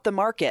shop the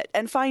market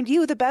and find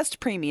you the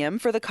best premium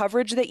for the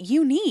coverage that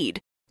you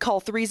need. Call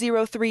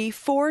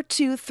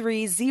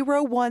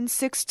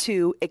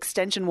 303-423-0162,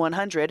 extension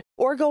 100,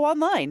 or go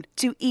online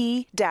to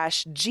e-gia.com.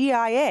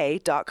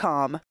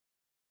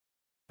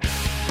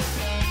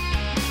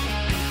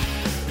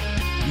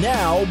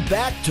 Now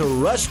back to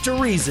Rush to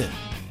Reason,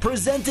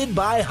 presented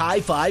by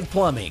High Five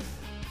Plumbing,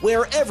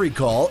 where every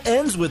call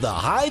ends with a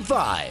high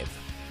five.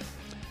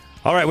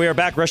 All right, we are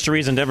back. Rush to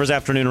Reason, Denver's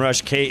Afternoon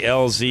Rush,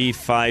 KLZ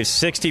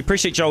 560.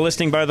 Appreciate y'all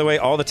listening, by the way.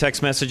 All the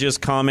text messages,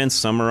 comments,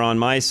 some are on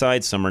my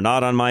side, some are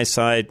not on my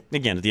side.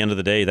 Again, at the end of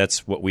the day,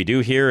 that's what we do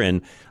here,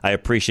 and I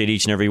appreciate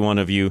each and every one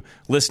of you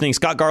listening.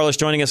 Scott Garlish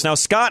joining us now.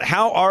 Scott,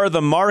 how are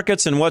the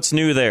markets and what's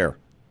new there?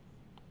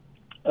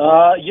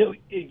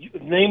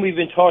 Name we've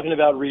been talking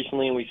about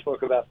recently, and we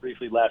spoke about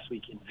briefly last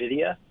week,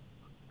 NVIDIA.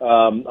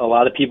 A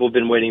lot of people have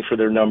been waiting for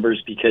their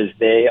numbers because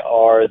they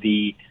are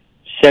the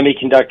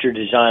semiconductor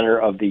designer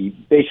of the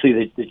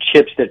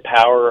chips that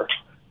power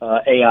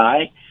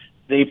AI.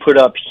 They put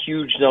up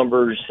huge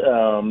numbers.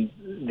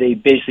 They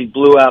basically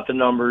blew out the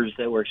numbers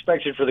that were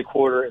expected for the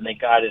quarter, and they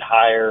guided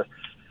higher.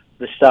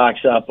 The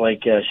stock's up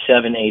like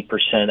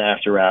 7-8%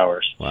 after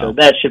hours. Wow. So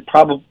that should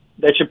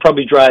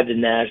probably drive the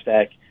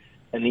NASDAQ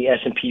and the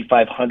S&P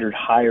 500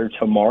 higher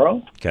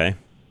tomorrow. Okay.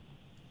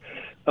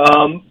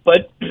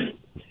 But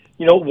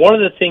one of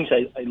the things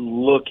I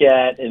look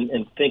at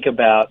and think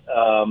about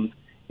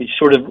is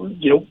sort of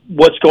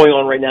what's going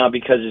on right now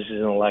because this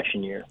is an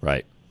election year,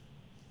 right?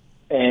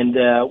 And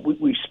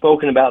we've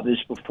spoken about this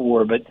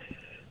before, but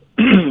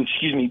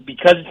excuse me,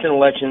 because it's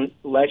an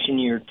election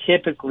year,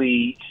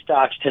 typically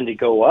stocks tend to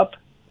go up.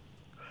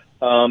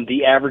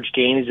 The average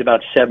gain is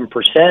about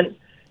 7%,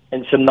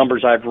 and some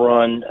numbers I've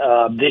run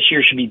this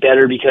year should be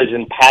better because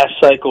in past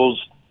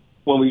cycles,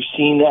 when we've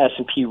seen the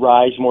S&P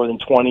rise more than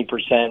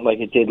 20%, like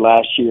it did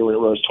last year when it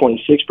rose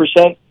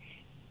 26%,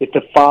 if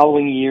the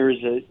following year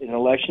is an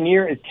election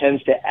year, it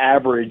tends to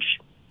average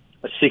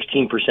a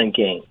 16%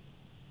 gain.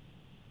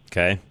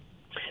 Okay.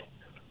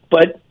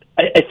 But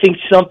I think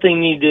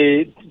something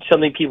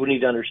people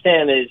need to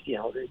understand is,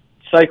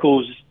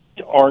 cycles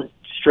aren't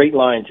straight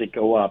lines that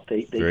go up.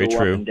 They Very go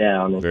true. up and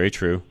down. Very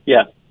true.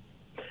 Yeah.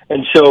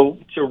 And so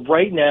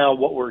right now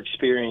what we're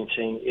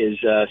experiencing is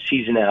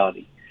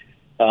seasonality.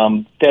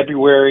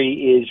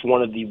 February is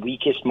one of the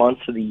weakest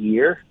months of the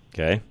year.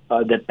 Okay.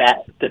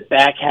 The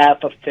back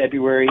half of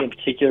February in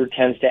particular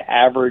tends to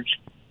average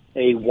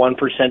a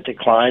 1%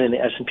 decline in the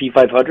S&P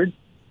 500.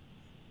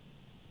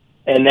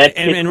 And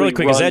really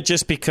quick, is that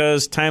just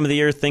because time of the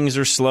year things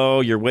are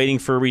slow, you're waiting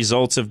for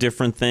results of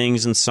different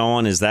things and so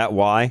on? Is that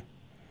why?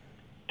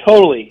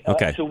 Totally.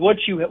 Okay. So what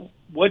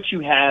you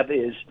have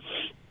is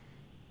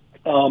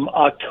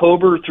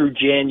October through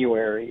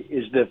January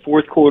is the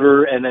fourth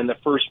quarter and then the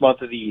first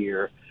month of the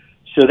year.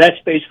 So that's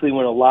basically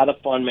when a lot of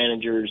fund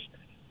managers,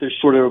 they're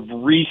sort of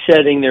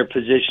resetting their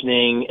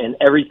positioning and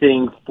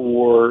everything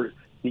for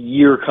the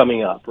year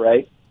coming up,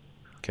 right?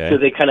 Okay.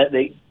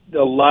 So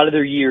a lot of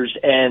their years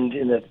end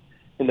in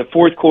the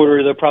fourth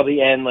quarter. They'll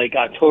probably end like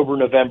October,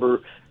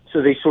 November.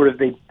 So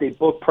they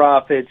book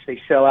profits,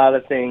 they sell out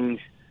of things,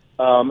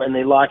 and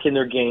they lock in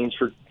their gains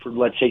for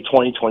let's say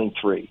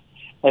 2023.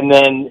 And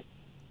then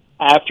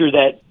after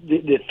that,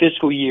 the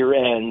fiscal year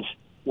ends,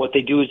 what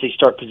they do is they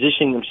start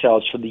positioning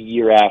themselves for the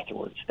year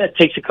afterwards. That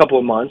takes a couple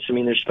of months. I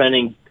mean, they're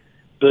spending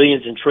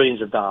billions and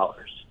trillions of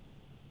dollars.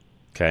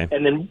 Okay.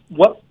 And then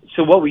what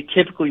we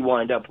typically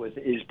wind up with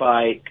is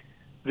by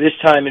this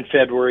time in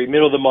February,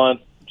 middle of the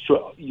month,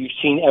 so you've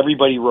seen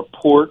everybody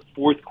report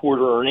fourth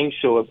quarter earnings,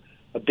 so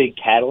a big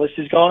catalyst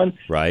is gone.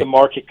 Right. The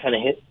market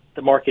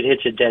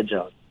hits a dead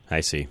zone.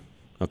 I see.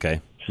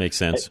 Okay. Makes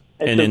sense.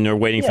 And And so- then they're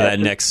waiting for yeah, that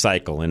so- next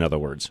cycle, in other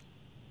words.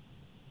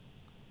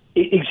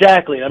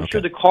 Exactly. And I'm Okay.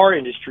 sure the car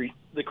industry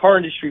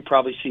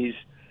probably sees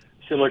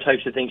similar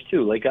types of things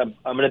too. Like I'm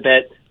going to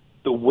bet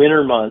the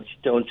winter months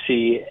don't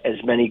see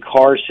as many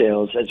car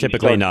sales as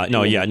Typically not.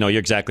 No, yeah, no, you're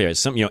exactly right.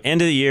 Some,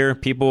 end of the year,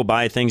 people will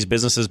buy things,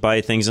 businesses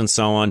buy things, and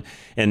so on.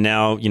 And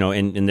now,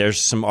 and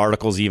there's some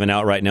articles even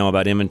out right now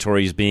about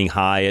inventories being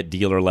high at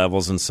dealer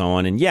levels and so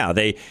on. And yeah,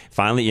 they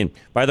finally. And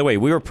by the way,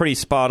 we were pretty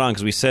spot on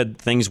because we said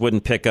things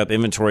wouldn't pick up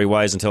inventory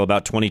wise until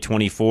about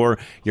 2024.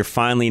 You're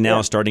finally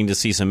now starting to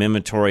see some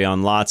inventory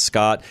on lots,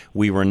 Scott.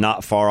 We were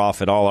not far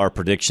off at all our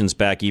predictions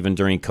back even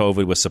during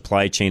COVID with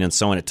supply chain and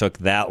so on. It took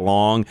that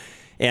long.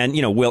 And,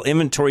 will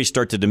inventory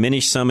start to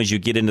diminish some as you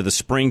get into the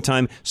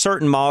springtime?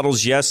 Certain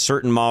models, yes.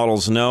 Certain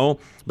models, no.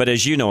 But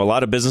as you know, a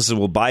lot of businesses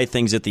will buy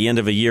things at the end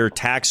of a year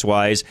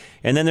tax-wise.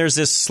 And then there's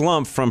this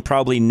slump from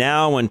probably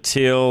now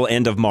until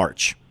end of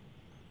March.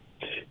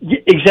 Yeah,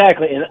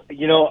 exactly. And,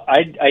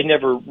 I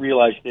never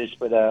realized this,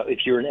 but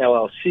if you're an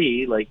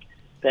LLC, like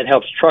that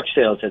helps truck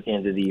sales at the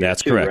end of the year.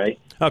 That's too, correct. Right?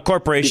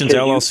 Corporations,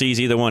 Because LLCs,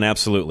 either one,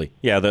 absolutely.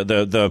 Yeah,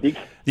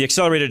 the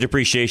accelerated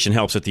depreciation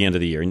helps at the end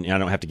of the year. And I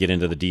don't have to get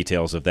into the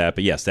details of that,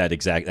 but yes,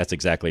 that's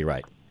exactly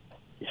right.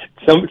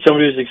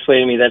 Somebody was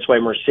explaining to me that's why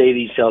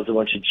Mercedes sells a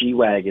bunch of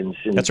G-Wagons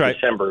in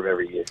December of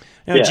every year.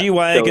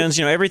 G-Wagons,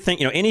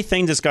 everything,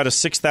 anything that's got a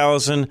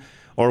 6,000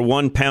 or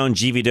 1 pound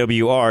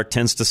GVWR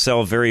tends to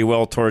sell very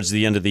well towards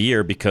the end of the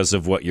year because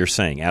of what you're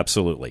saying.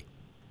 Absolutely.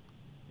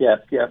 Yeah.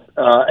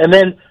 And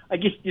then I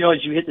guess,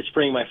 as you hit the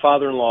spring, my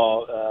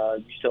father-in-law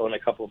used to own a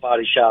couple of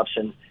body shops,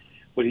 and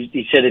what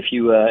he said, if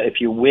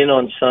you win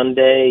on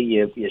Sunday,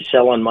 you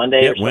sell on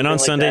Monday. Yeah, or win on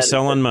like Sunday, that.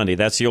 sell on Monday.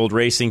 That's the old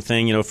racing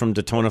thing, from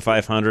Daytona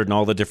 500 and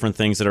all the different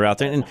things that are out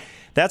there. And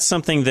that's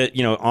something that,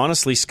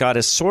 honestly, Scott,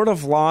 has sort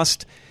of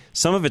lost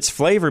some of its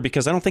flavor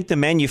because I don't think the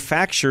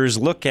manufacturers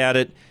look at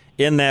it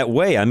in that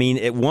way. I mean,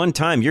 at one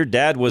time, your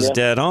dad was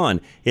dead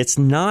on. It's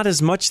not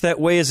as much that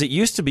way as it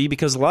used to be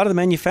because a lot of the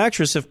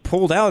manufacturers have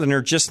pulled out and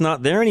are just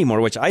not there anymore,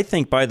 which I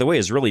think, by the way,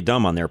 is really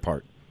dumb on their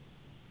part.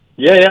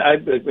 Yeah. I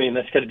mean,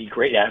 that's got to be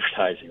great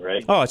advertising,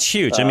 right? Oh, it's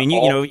huge. I mean,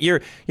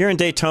 you're in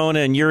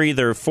Daytona and you're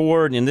either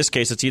Ford. In this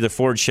case, it's either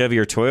Ford, Chevy,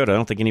 or Toyota. I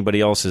don't think anybody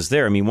else is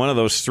there. I mean, one of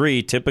those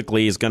three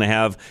typically is going to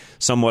have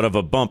somewhat of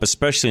a bump,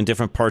 especially in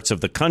different parts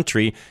of the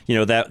country.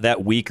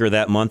 That week or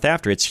that month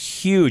after.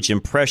 It's huge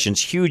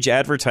impressions, huge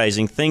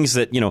advertising, things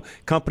that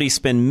companies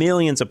spend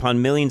millions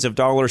upon millions of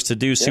dollars to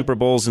do, Super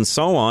Bowls and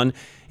so on.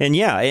 And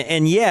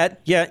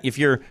yet, if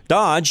you're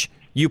Dodge,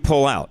 you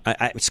pull out.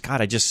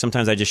 Scott,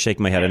 sometimes I just shake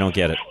my head. I don't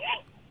get it.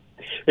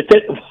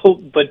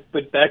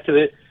 But back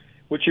to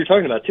what you're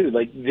talking about too.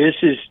 Like this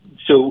is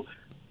so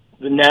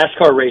the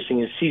NASCAR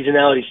racing is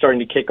seasonality starting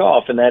to kick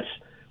off, and that's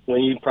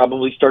when you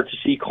probably start to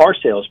see car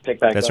sales pick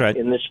back That's up right.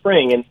 in the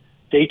spring. And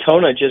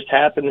Daytona just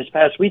happened this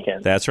past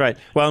weekend. That's right.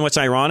 Well, and what's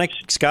ironic,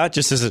 Scott,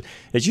 just as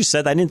you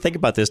said, I didn't think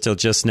about this till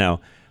just now.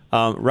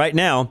 Right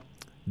now,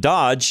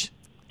 Dodge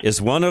is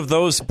one of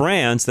those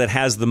brands that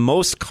has the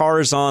most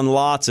cars on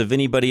lots of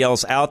anybody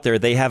else out there.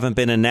 They haven't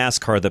been in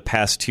NASCAR the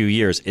past 2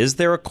 years. Is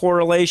there a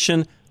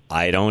correlation?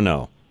 I don't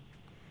know.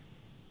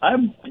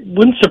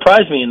 Wouldn't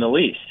surprise me in the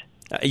least.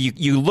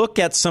 You look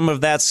at some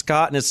of that,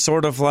 Scott, and it's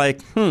sort of like,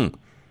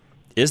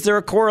 is there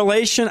a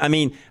correlation? I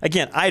mean,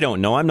 again, I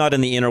don't know. I'm not in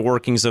the inner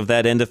workings of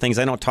that end of things.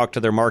 I don't talk to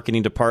their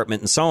marketing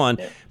department and so on.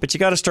 Yeah. But you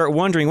got to start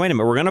wondering, wait a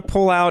minute, we're going to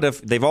pull out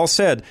of, they've all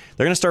said,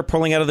 they're going to start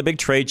pulling out of the big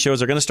trade shows.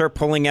 They're going to start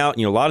pulling out,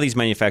 a lot of these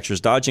manufacturers,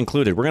 Dodge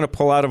included. We're going to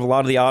pull out of a lot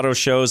of the auto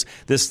shows,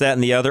 this, that,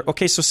 and the other.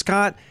 Okay, so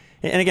Scott,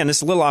 and again, this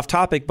is a little off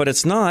topic, but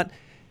it's not.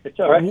 It's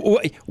all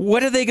right.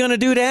 What are they going to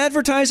do to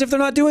advertise if they're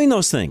not doing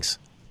those things?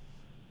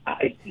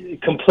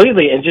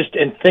 Completely.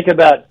 And think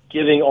about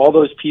giving all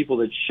those people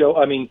that show,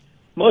 I mean,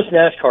 most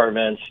NASCAR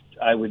events,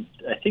 I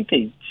think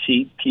they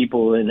seat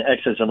people in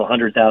excess of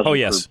 100,000. Oh,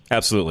 yes,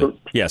 absolutely.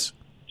 Yes.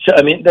 So,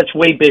 I mean, that's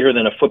way bigger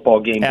than a football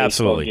game,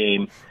 absolutely. Baseball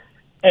game,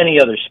 any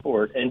other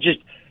sport. And just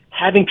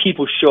having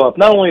people show up,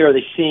 not only are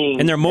they seeing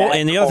and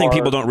the other thing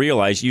people don't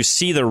realize, you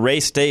see the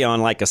race day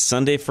on like a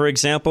Sunday, for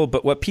example,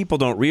 but what people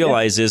don't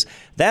realize is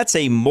that's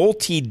a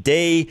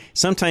multi-day,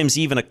 sometimes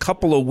even a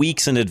couple of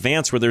weeks in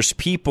advance where there's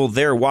people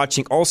there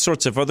watching all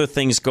sorts of other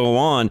things go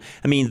on.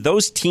 I mean,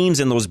 those teams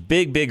in those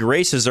big, big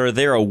races are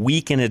there a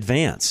week in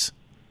advance.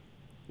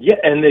 Yeah,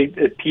 and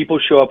people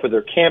show up with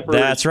their campers.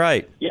 That's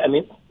right. Yeah, I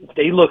mean,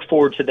 they look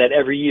forward to that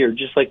every year,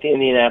 just like the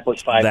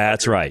Indianapolis 500.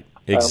 That's right.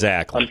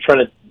 Exactly. I'm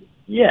trying to...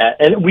 Yeah,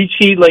 and we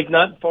see, like,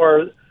 not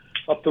far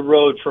up the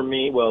road from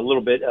me, well, a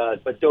little bit,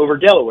 but Dover,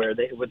 Delaware.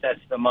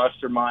 That's the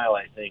Monster Mile,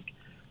 I think.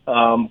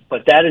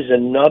 But that is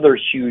another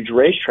huge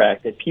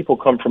racetrack that people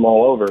come from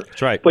all over.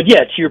 That's right. But,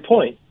 yeah, to your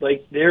point,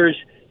 like,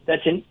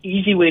 that's an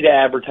easy way to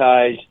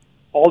advertise.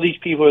 All these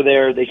people are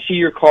there. They see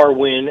your car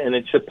win, and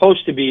it's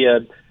supposed to be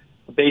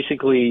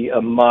basically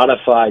a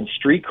modified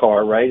street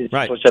car, right?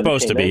 It's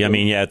supposed to be. Engine. I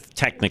mean, yeah,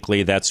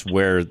 technically that's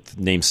where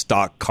the name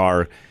stock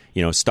car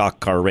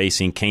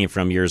racing came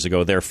from years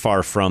ago. They're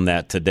far from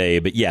that today,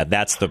 but yeah,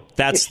 that's the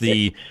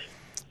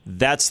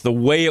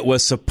way it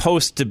was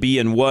supposed to be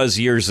and was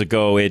years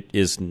ago. It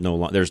is no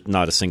longer. There's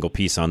not a single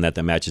piece on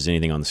that matches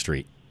anything on the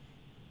street.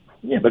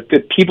 Yeah, but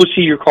people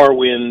see your car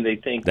win. They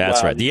think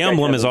that's right. The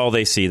emblem is all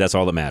they see. That's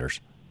all that matters.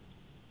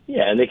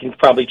 Yeah, and they can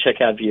probably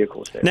check out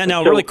vehicles there.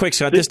 Now, really quick,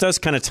 Scott, this does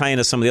kind of tie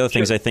into some of the other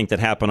things I think that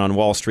happen on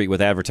Wall Street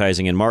with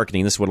advertising and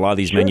marketing. This is what a lot of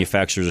these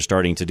manufacturers are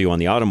starting to do on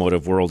the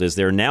automotive world is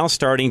they're now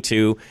starting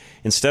to,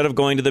 instead of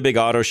going to the big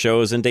auto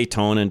shows and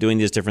Daytona and doing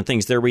these different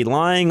things, they're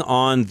relying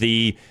on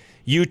the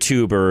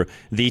YouTuber,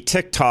 the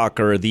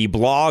TikToker, the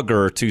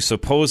blogger to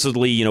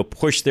supposedly,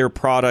 push their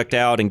product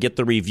out and get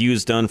the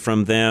reviews done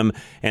from them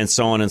and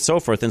so on and so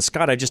forth. And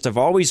Scott, I just have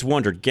always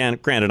wondered,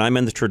 granted, I'm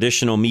in the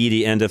traditional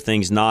media end of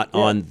things, not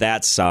on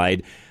that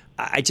side.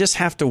 I just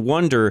have to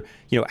wonder,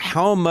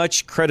 how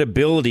much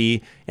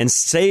credibility and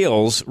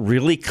sales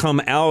really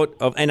come out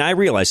of, and I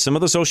realize some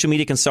of the social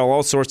media can sell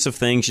all sorts of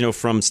things,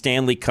 from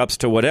Stanley Cups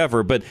to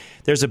whatever, but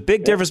there's a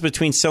big difference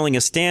between selling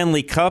a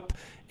Stanley Cup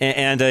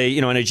and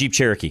a Jeep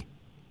Cherokee.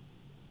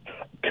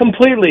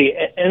 Completely,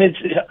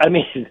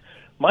 and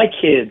my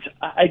kids,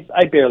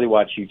 I barely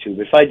watch YouTube.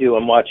 If I do,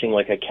 I'm watching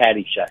like a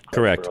Caddyshack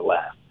for a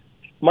laugh.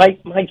 My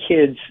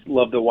kids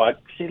love to watch.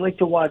 They like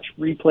to watch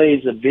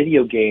replays of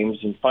video games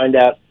and find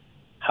out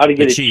how to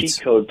get a cheat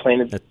code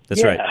playing it.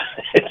 That's right.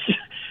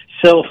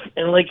 So,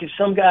 and like if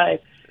some guy,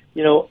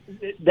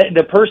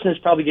 the person is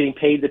probably getting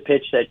paid to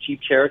pitch that Jeep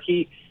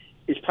Cherokee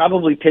is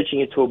probably pitching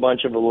it to a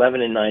bunch of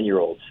 11 and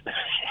 9-year-olds.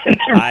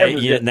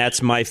 And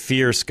that's my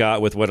fear,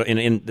 Scott, with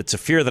and it's a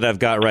fear that I've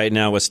got right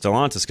now with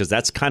Stellantis because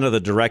that's kind of the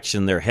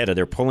direction they're headed.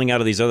 They're pulling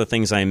out of these other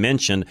things I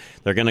mentioned.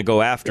 They're going to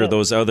go after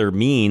those other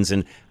means,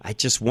 and I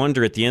just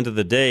wonder at the end of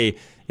the day,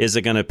 is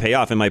it going to pay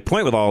off? And my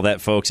point with all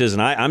that, folks, is,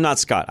 and I'm not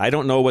Scott. I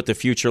don't know what the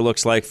future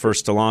looks like for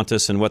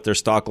Stellantis and what their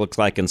stock looks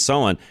like and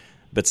so on.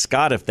 But,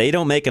 Scott, if they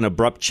don't make an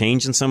abrupt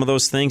change in some of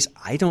those things,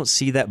 I don't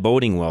see that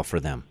boding well for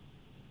them.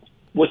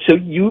 Well, so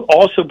you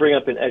also bring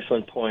up an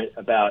excellent point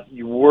about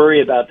you worry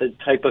about the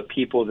type of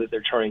people that they're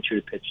turning to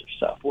pitch their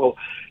stuff. Well,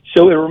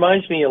 so it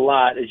reminds me a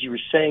lot, as you were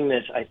saying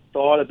this, I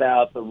thought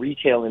about the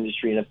retail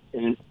industry,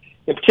 and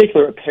in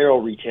particular apparel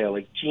retail,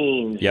 like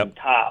jeans and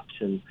tops.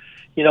 And,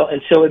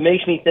 and so it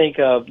makes me think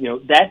of,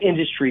 that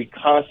industry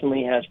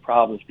constantly has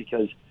problems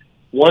because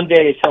one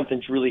day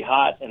something's really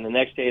hot and the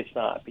next day it's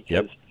not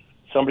because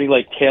somebody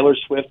like Taylor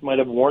Swift might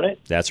have worn it.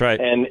 That's right.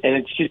 And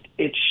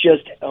it's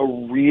just a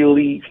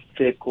really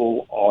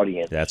fickle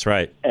audience. That's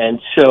right. And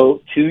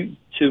so to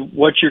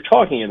what you're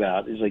talking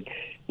about is like,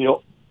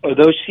 are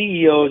those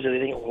CEOs, are they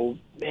thinking, well,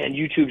 man,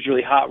 YouTube's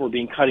really hot, we're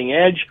being cutting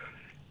edge,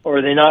 or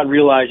are they not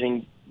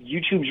realizing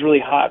YouTube's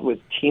really hot with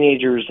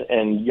teenagers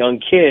and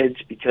young kids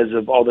because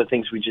of all the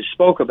things we just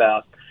spoke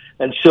about?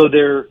 And so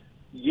there's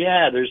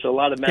a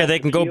lot of they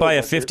can go buy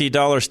a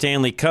 $50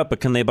 Stanley Cup, but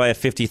can they buy a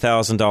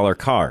 $50,000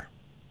 car?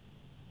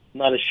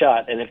 not a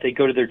shot. And if they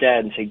go to their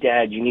dad and say,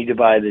 Dad, you need to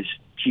buy this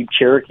Jeep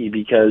Cherokee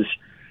because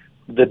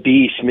the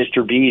Beast,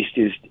 Mr. Beast,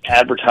 is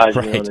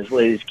advertising on his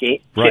latest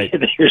game. Right.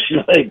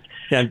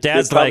 Yeah,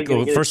 Dad's like,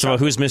 well, first of all,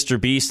 who's Mr.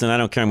 Beast? And I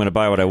don't care. I'm going to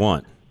buy what I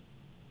want.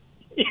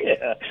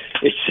 Yeah,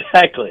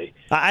 exactly.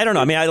 I don't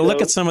know. I mean, I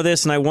look at some of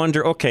this and I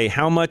wonder, okay,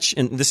 how much,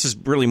 and this is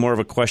really more of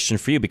a question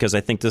for you because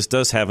I think this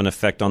does have an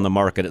effect on the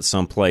market at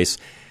some point.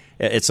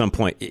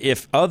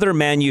 If other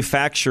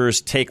manufacturers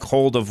take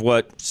hold of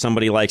what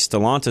somebody like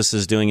Stellantis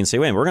is doing and say,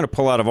 wait, we're going to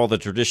pull out of all the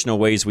traditional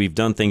ways we've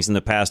done things in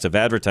the past of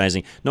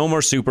advertising. No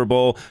more Super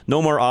Bowl,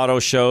 no more auto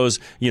shows,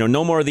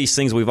 no more of these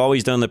things we've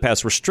always done in the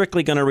past. We're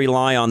strictly going to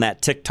rely on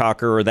that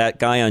TikToker or that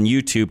guy on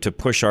YouTube to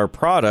push our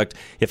product.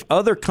 If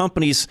other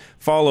companies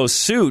follow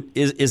suit,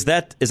 is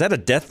that a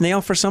death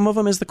nail for some of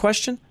them is the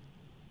question?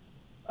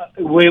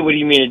 Wait, what do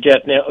you mean a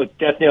death nail? A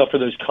death nail for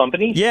those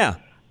companies? Yeah.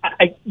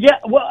 I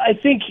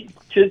think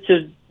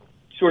to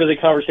sort of the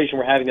conversation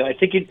we're having, I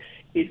think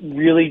it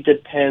really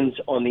depends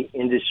on the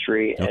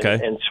industry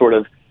and sort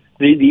of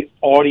the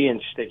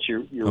audience that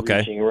you're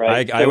reaching,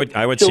 right?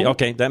 I would say,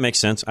 okay, that makes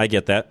sense. I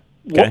get that.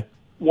 Okay.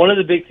 One of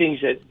the big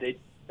things that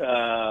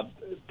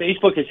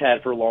Facebook has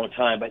had for a long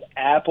time, but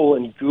Apple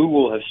and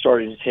Google have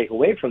started to take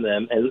away from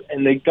them,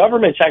 and the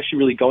government's actually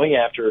really going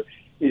after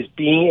is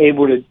being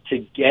able to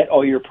get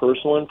all your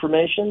personal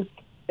information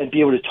and be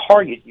able to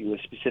target you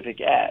with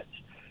specific ads.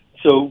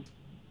 So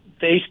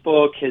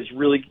Facebook has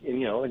really,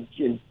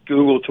 and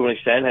Google to an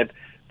extent,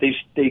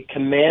 they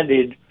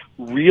commanded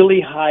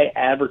really high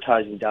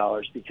advertising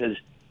dollars because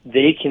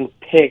they can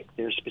pick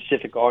their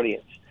specific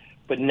audience.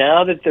 But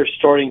now that they're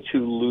starting to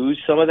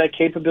lose some of that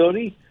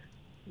capability,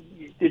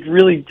 it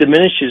really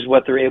diminishes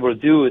what they're able to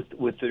do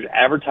with their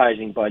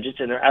advertising budgets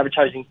and their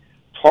advertising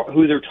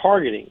who they're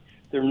targeting.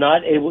 They're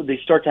not able. They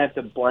start to have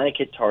to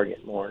blanket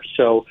target more.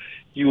 So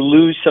you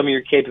lose some of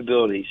your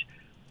capabilities.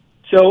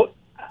 So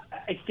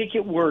I think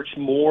it works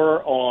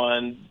more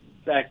on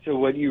back to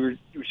what you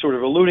were sort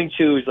of alluding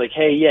to is like,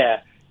 hey,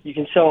 yeah, you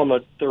can sell them a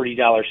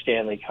 $30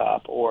 Stanley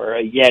Cup or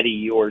a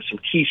Yeti or some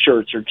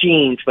T-shirts or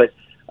jeans, but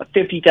a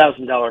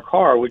 $50,000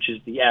 car, which is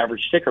the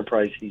average sticker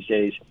price these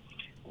days,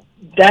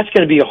 that's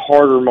going to be a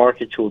harder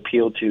market to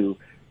appeal to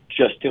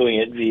just doing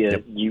it via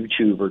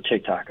YouTube or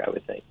TikTok, I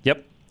would think.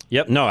 Yep.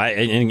 No,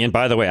 and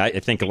by the way, I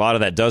think a lot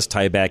of that does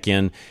tie back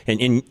in.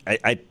 And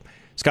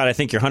Scott, I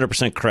think you're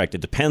 100% correct.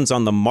 It depends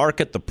on the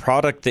market, the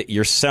product that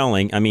you're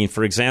selling. I mean,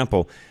 for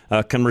example,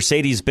 can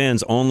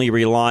Mercedes-Benz only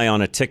rely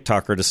on a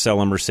TikToker to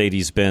sell a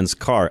Mercedes-Benz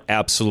car?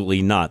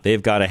 Absolutely not.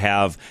 They've got to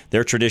have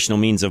their traditional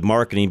means of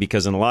marketing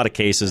because in a lot of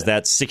cases,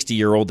 that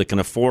 60-year-old that can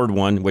afford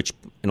one, which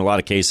in a lot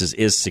of cases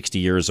is 60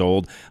 years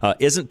old,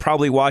 isn't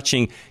probably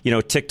watching,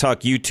 TikTok,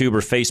 YouTube, or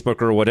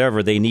Facebook or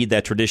whatever. They need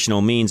that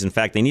traditional means. In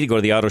fact, they need to go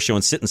to the auto show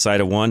and sit inside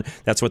of one.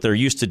 That's what they're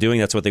used to doing.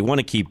 That's what they want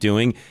to keep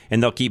doing,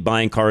 and they'll keep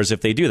buying cars if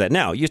they do that.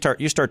 Now, you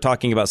start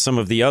talking about some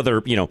of the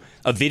other,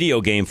 a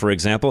video game, for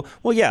example.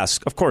 Well, yes,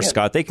 of course,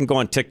 Scott, they can go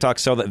on TikTok,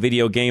 sell that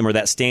video game or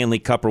that Stanley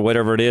Cup or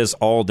whatever it is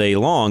all day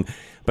long.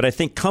 But I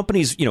think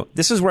companies,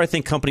 this is where I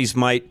think companies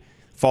might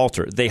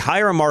falter. They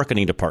hire a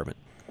marketing department.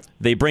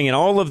 They bring in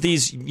all of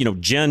these,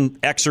 Gen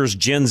Xers,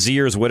 Gen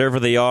Zers,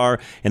 whatever they are,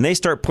 and they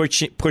start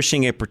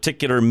pushing a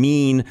particular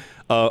mean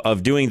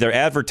of doing their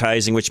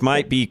advertising, which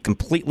might be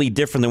completely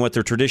different than what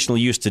they're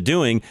traditionally used to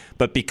doing.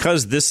 But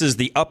because this is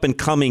the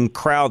up-and-coming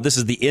crowd, this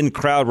is the in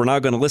crowd, we're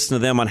not going to listen to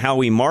them on how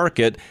we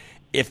market.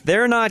 If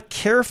they're not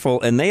careful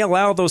and they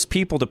allow those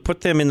people to put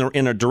them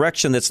in a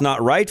direction that's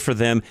not right for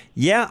them,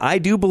 yeah, I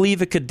do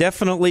believe it could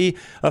definitely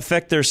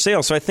affect their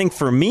sales. So I think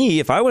for me,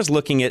 if I was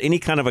looking at any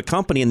kind of a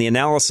company in the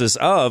analysis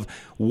of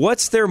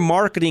what's their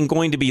marketing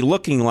going to be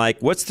looking like,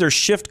 what's their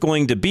shift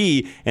going to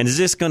be, and is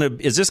this going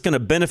to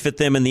benefit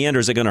them in the end, or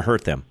is it going to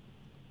hurt them?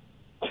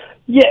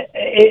 Yeah,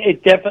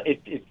 it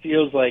definitely it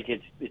feels like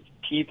it's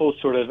people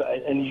sort of,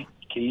 and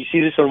you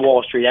see this on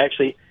Wall Street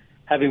actually.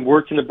 Having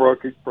worked in the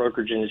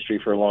brokerage industry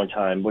for a long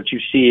time, what you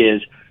see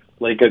is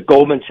like a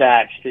Goldman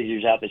Sachs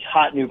figures out this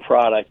hot new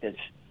product that's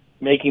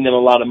making them a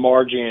lot of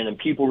margin and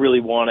people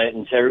really want it.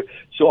 And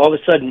so all of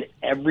a sudden,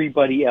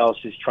 everybody else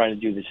is trying to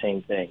do the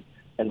same thing.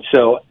 And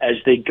so as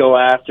they go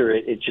after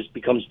it, it just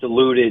becomes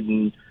diluted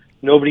and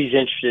nobody's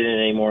interested in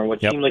it anymore. And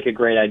what seemed like a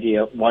great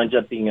idea winds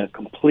up being a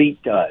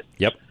complete dud.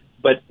 Yep.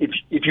 But if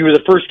you were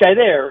the first guy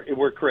there, it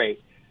worked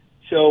great.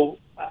 So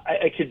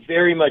I could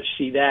very much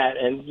see that.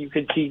 And you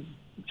could see,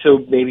 so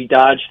maybe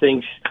Dodge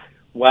thinks,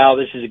 wow,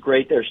 this is a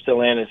great, they're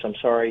Stellantis, I'm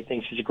sorry,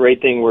 thinks it's a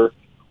great thing. We're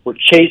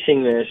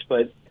chasing this,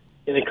 but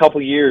in a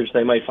couple years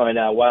they might find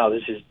out, wow,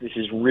 this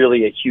is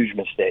really a huge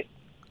mistake.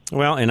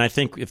 Well, and I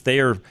think if they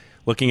are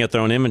looking at their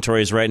own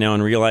inventories right now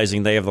and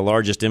realizing they have the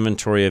largest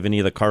inventory of any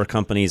of the car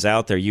companies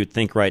out there, you'd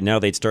think right now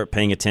they'd start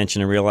paying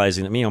attention and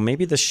realizing that,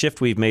 maybe the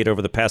shift we've made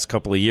over the past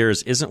couple of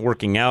years isn't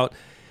working out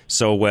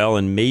so well,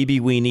 and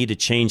maybe we need to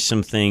change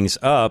some things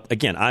up.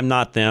 Again, I'm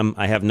not them.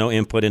 I have no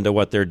input into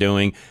what they're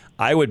doing.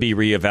 I would be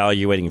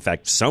reevaluating. In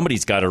fact,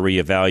 somebody's got to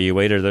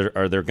reevaluate,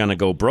 or they're going to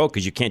go broke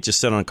because you can't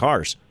just sit on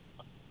cars.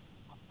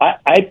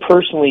 I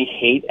personally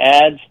hate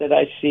ads that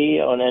I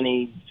see on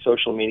any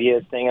social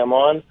media thing I'm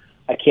on.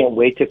 I can't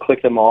wait to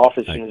click them off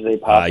as soon as they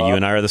pop up. You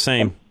and I are the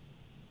same.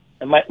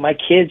 And my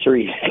kids are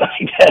even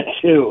like that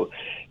too.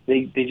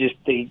 They just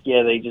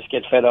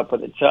get fed up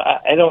with it. So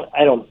I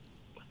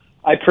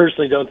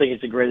personally don't think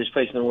it's the greatest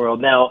place in the world.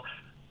 Now,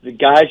 the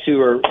guys who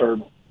are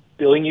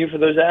billing you for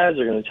those ads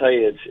are going to tell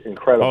you it's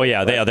incredible. Oh,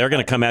 yeah. They're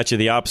going to come at you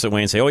the opposite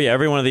way and say, oh, yeah,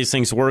 every one of these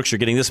things works. You're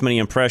getting this many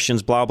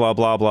impressions, blah, blah,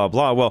 blah, blah,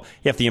 blah. Well,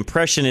 if the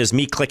impression is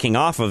me clicking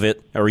off of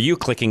it or you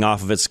clicking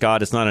off of it,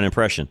 Scott, it's not an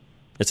impression.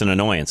 It's an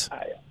annoyance.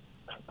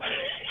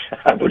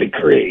 I would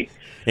agree.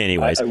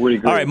 Anyways. I would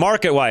agree. All right,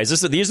 market-wise,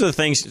 these are the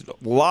things, a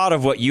lot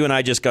of what you and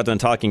I just got done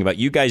talking about,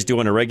 you guys do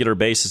on a regular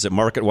basis at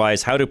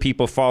Market-Wise. How do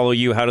people follow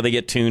you? How do they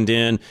get tuned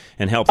in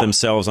and help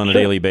themselves on a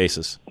daily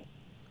basis?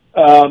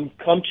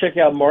 Come check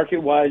out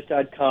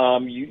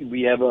marketwise.com.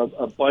 We have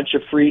a bunch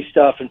of free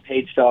stuff and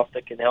paid stuff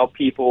that can help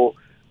people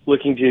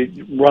looking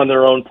to run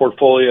their own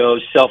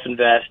portfolios,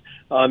 self-invest.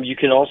 You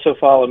can also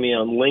follow me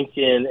on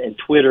LinkedIn and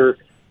Twitter,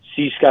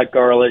 C. Scott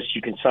Garlis.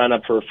 You can sign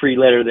up for a free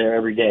letter there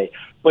every day.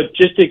 But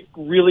just to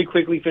really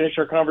quickly finish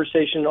our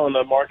conversation on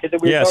the market that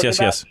we were talking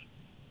about. Yes.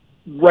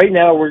 Right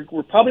now,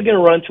 we're probably going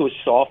to run to a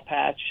soft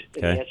patch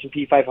in the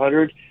S&P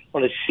 500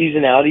 on a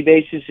seasonality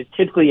basis. It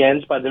typically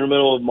ends by the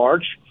middle of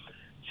March.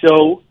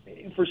 So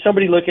for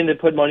somebody looking to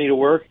put money to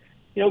work,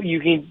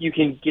 you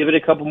can give it a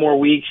couple more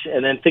weeks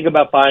and then think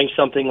about buying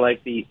something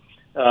like the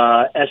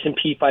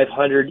S&P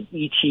 500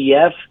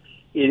 ETF.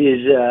 It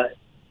is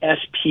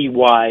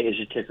SPY is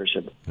a ticker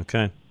symbol.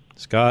 Okay.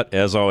 Scott,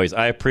 as always,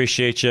 I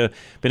appreciate you.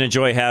 Been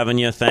enjoy having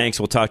you. Thanks.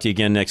 We'll talk to you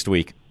again next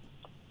week.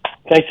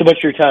 Thanks so much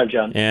for your time,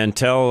 John. And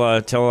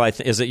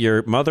is it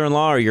your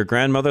mother-in-law or your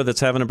grandmother that's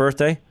having a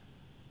birthday?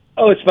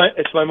 Oh, it's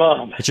my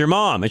mom. It's your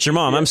mom.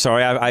 Yeah. I'm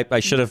sorry. I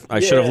should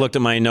have looked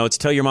at my notes.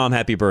 Tell your mom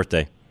happy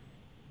birthday.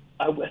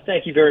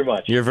 Thank you very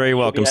much. You're very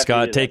welcome,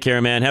 Scott. Take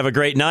care, man. Have a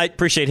great night.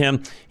 Appreciate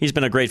him. He's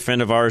been a great friend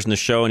of ours in the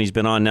show, and he's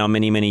been on now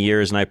many, many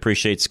years, and I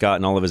appreciate Scott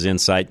and all of his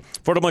insight.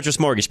 Affordable Interest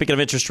Mortgage. Speaking of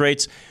interest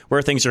rates,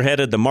 where things are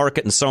headed, the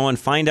market, and so on,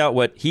 find out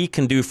what he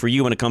can do for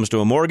you when it comes to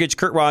a mortgage.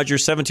 Kurt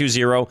Rogers,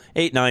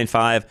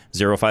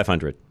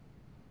 720-895-0500.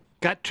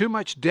 Got too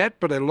much debt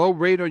but a low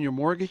rate on your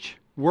mortgage?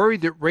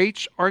 Worried that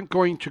rates aren't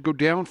going to go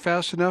down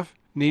fast enough?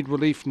 Need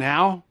relief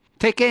now?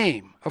 Take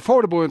AIM,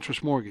 Affordable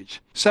Interest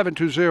Mortgage,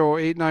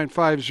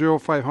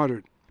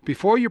 720-895-0500.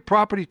 Before your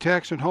property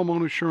tax and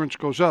homeowner insurance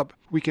goes up,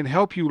 we can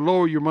help you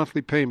lower your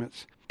monthly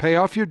payments, pay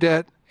off your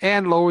debt,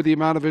 and lower the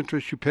amount of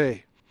interest you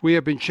pay. We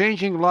have been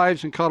changing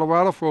lives in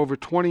Colorado for over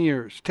 20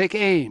 years. Take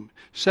AIM,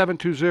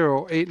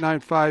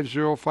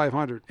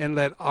 720-895-0500, and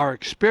let our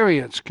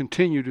experience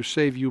continue to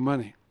save you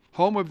money.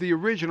 Home of the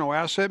original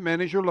Asset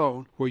Manager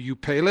loan, where you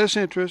pay less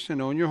interest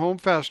and own your home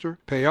faster,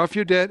 pay off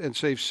your debt and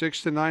save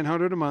 $600 to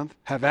 $900 a month,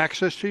 have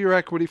access to your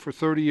equity for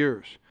 30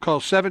 years. Call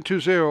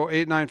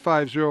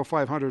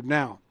 720-895-0500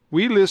 now.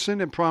 We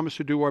listen and promise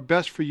to do our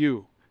best for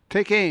you.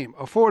 Take AIM,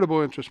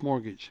 Affordable Interest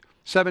Mortgage,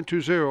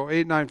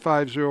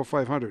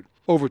 720-895-0500.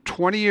 Over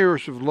 20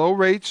 years of low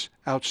rates,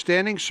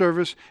 outstanding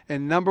service,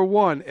 and number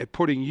one at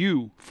putting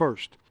you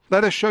first.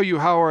 Let us show you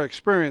how our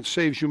experience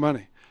saves you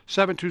money.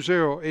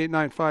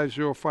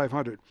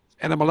 720-895-0500.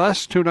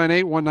 NMLS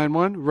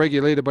 298191,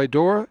 regulated by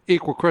DORA,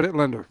 equal credit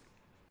lender.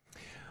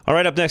 All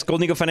right, up next,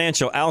 Golden Eagle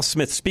Financial, Al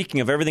Smith.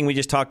 Speaking of everything we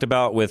just talked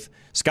about with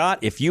Scott,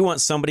 if you want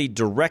somebody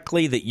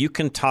directly that you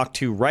can talk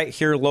to right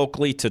here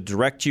locally to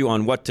direct you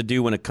on what to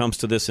do when it comes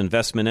to this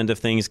investment end of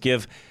things,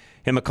 give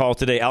him a call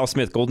today. Al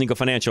Smith, Golden Eagle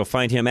Financial.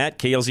 Find him at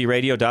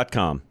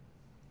klzradio.com.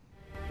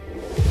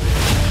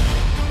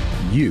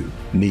 You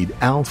need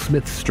Al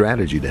Smith's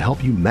strategy to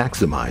help you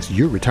maximize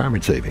your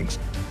retirement savings.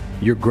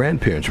 Your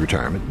grandparents'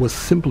 retirement was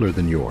simpler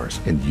than yours,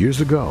 and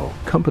years ago,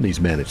 companies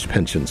managed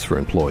pensions for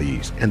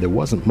employees, and there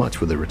wasn't much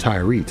for the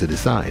retiree to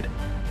decide.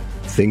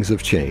 Things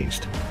have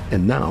changed,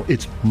 and now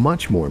it's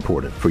much more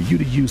important for you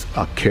to use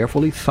a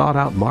carefully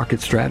thought-out market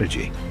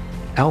strategy.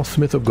 Al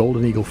Smith of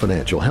Golden Eagle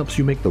Financial helps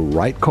you make the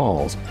right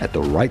calls at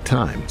the right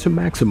time to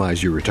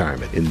maximize your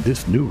retirement in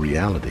this new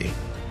reality.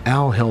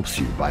 Al helps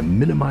you by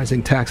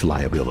minimizing tax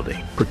liability,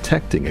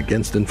 protecting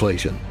against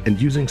inflation,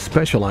 and using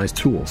specialized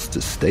tools to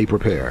stay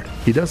prepared.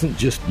 He doesn't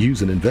just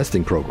use an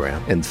investing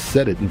program and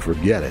set it and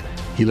forget it.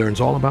 He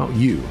learns all about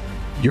you,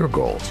 your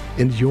goals,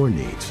 and your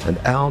needs, and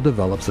Al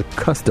develops a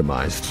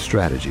customized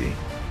strategy.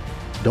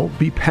 Don't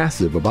be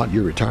passive about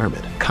your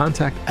retirement.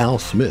 Contact Al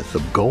Smith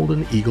of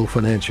Golden Eagle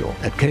Financial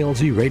at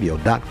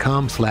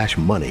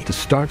klzradio.com/money to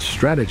start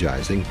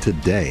strategizing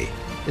today.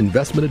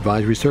 Investment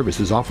advisory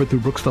services offered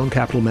through Brookstone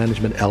Capital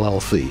Management,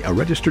 LLC, a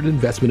registered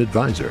investment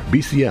advisor.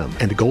 BCM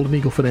and Golden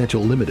Eagle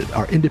Financial Limited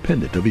are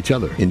independent of each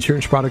other.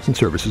 Insurance products and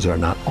services are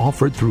not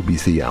offered through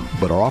BCM,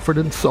 but are offered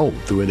and sold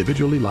through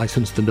individually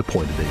licensed and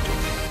appointed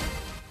agents.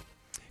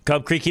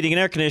 Cub Creek Heating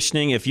and Air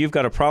Conditioning. If you've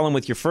got a problem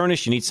with your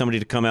furnace, you need somebody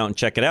to come out and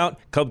check it out,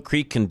 Cub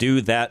Creek can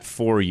do that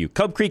for you.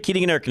 Cub Creek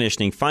Heating and Air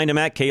Conditioning. Find them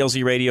at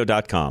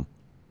klzradio.com.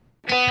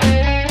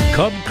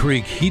 Cub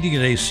Creek Heating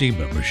and AC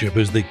membership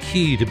is the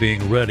key to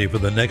being ready for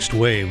the next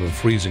wave of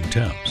freezing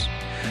temps.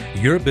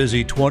 You're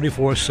busy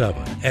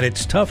 24/7, and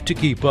it's tough to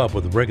keep up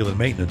with regular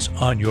maintenance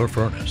on your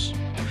furnace.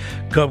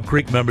 Cub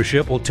Creek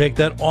membership will take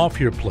that off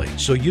your plate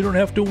so you don't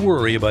have to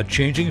worry about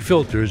changing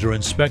filters or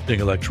inspecting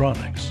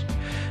electronics.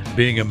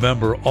 Being a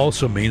member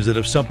also means that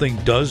if something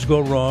does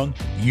go wrong,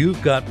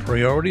 you've got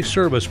priority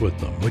service with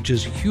them, which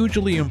is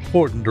hugely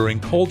important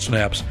during cold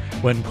snaps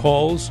when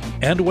calls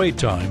and wait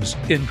times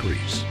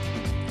increase.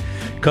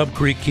 Cub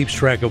Creek keeps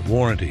track of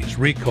warranties,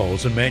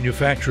 recalls, and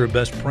manufacturer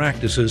best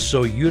practices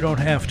so you don't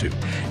have to,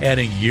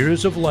 adding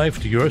years of life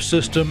to your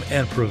system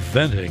and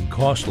preventing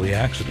costly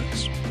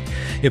accidents.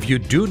 If you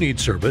do need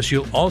service,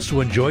 you'll also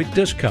enjoy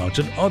discounts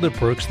and other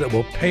perks that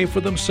will pay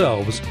for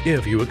themselves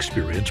if you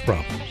experience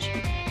problems.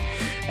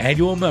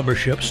 Annual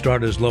memberships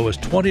start as low as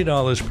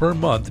 $20 per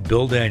month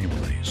billed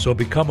annually, so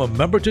become a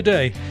member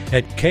today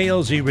at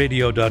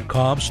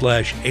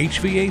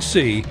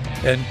klzradio.com/HVAC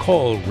and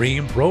call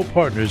Rheem Pro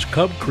Partners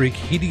Cub Creek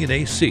Heating and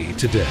AC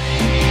today.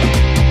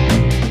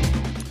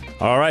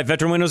 All right,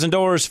 Veteran Windows and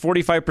Doors,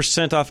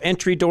 45% off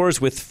entry doors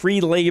with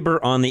free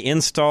labor on the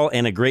install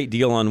and a great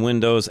deal on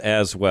windows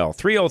as well.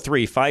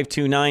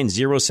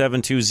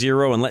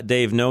 303-529-0720, and let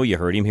Dave know you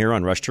heard him here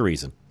on Rush to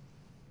Reason.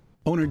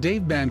 Owner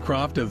Dave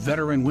Bancroft of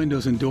Veteran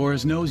Windows and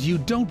Doors knows you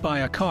don't buy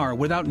a car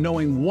without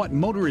knowing what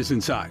motor is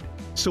inside.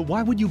 So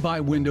why would you buy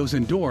windows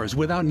and doors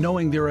without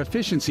knowing their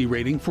efficiency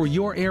rating for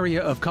your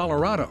area of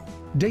Colorado?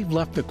 Dave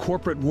left the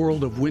corporate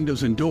world of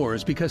windows and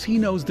doors because he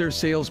knows their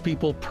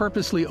salespeople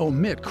purposely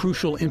omit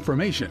crucial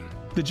information.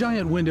 The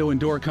giant window and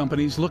door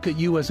companies look at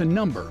you as a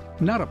number,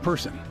 not a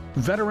person.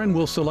 Veteran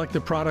will select the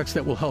products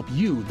that will help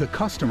you, the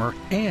customer,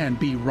 and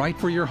be right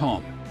for your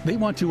home. They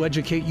want to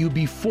educate you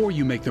before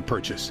you make the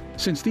purchase,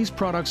 since these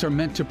products are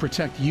meant to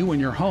protect you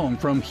and your home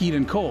from heat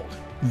and cold.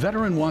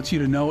 Veteran wants you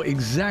to know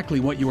exactly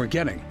what you are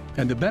getting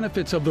and the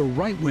benefits of the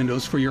right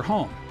windows for your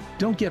home.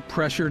 Don't get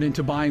pressured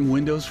into buying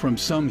windows from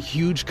some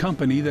huge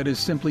company that is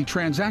simply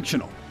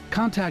transactional.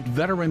 Contact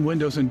Veteran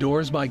Windows and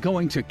Doors by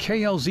going to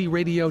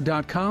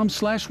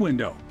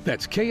klzradio.com/window.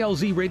 That's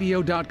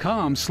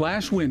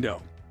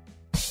klzradio.com/window.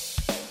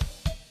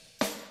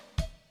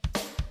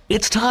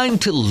 It's time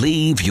to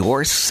leave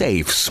your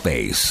safe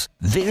space.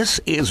 This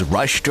is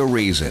Rush to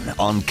Reason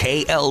on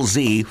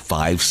KLZ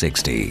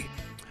 560.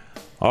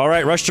 All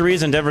right, Rush to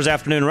Reason, Denver's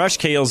Afternoon Rush,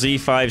 KLZ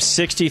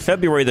 560,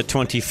 February the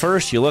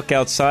 21st. You look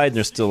outside, and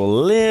there's still a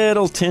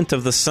little tint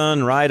of the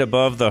sun right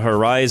above the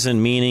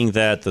horizon, meaning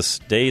that the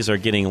days are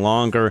getting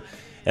longer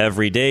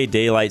every day.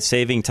 Daylight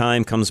saving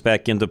time comes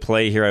back into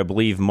play here, I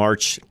believe,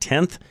 March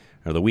 10th,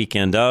 or the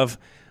weekend of.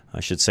 I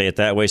should say it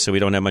that way, so we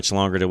don't have much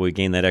longer till we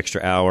gain that extra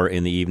hour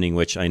in the evening,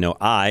 which I know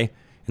I,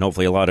 and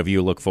hopefully a lot of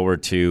you, look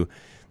forward to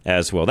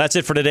as well. That's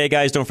it for today,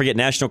 guys. Don't forget,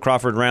 National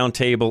Crawford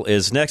Roundtable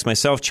is next.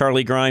 Myself,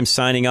 Charlie Grimes,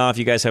 signing off.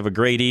 You guys have a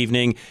great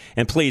evening.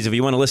 And please, if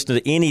you want to listen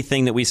to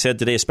anything that we said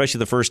today, especially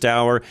the first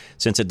hour,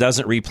 since it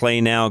doesn't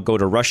replay now, go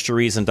to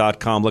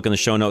rushtoreason.com, look in the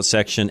show notes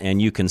section,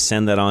 and you can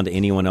send that on to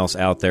anyone else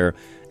out there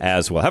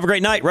as well. Have a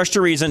great night. Rush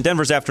to Reason,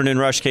 Denver's Afternoon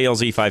Rush,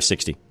 KLZ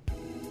 560.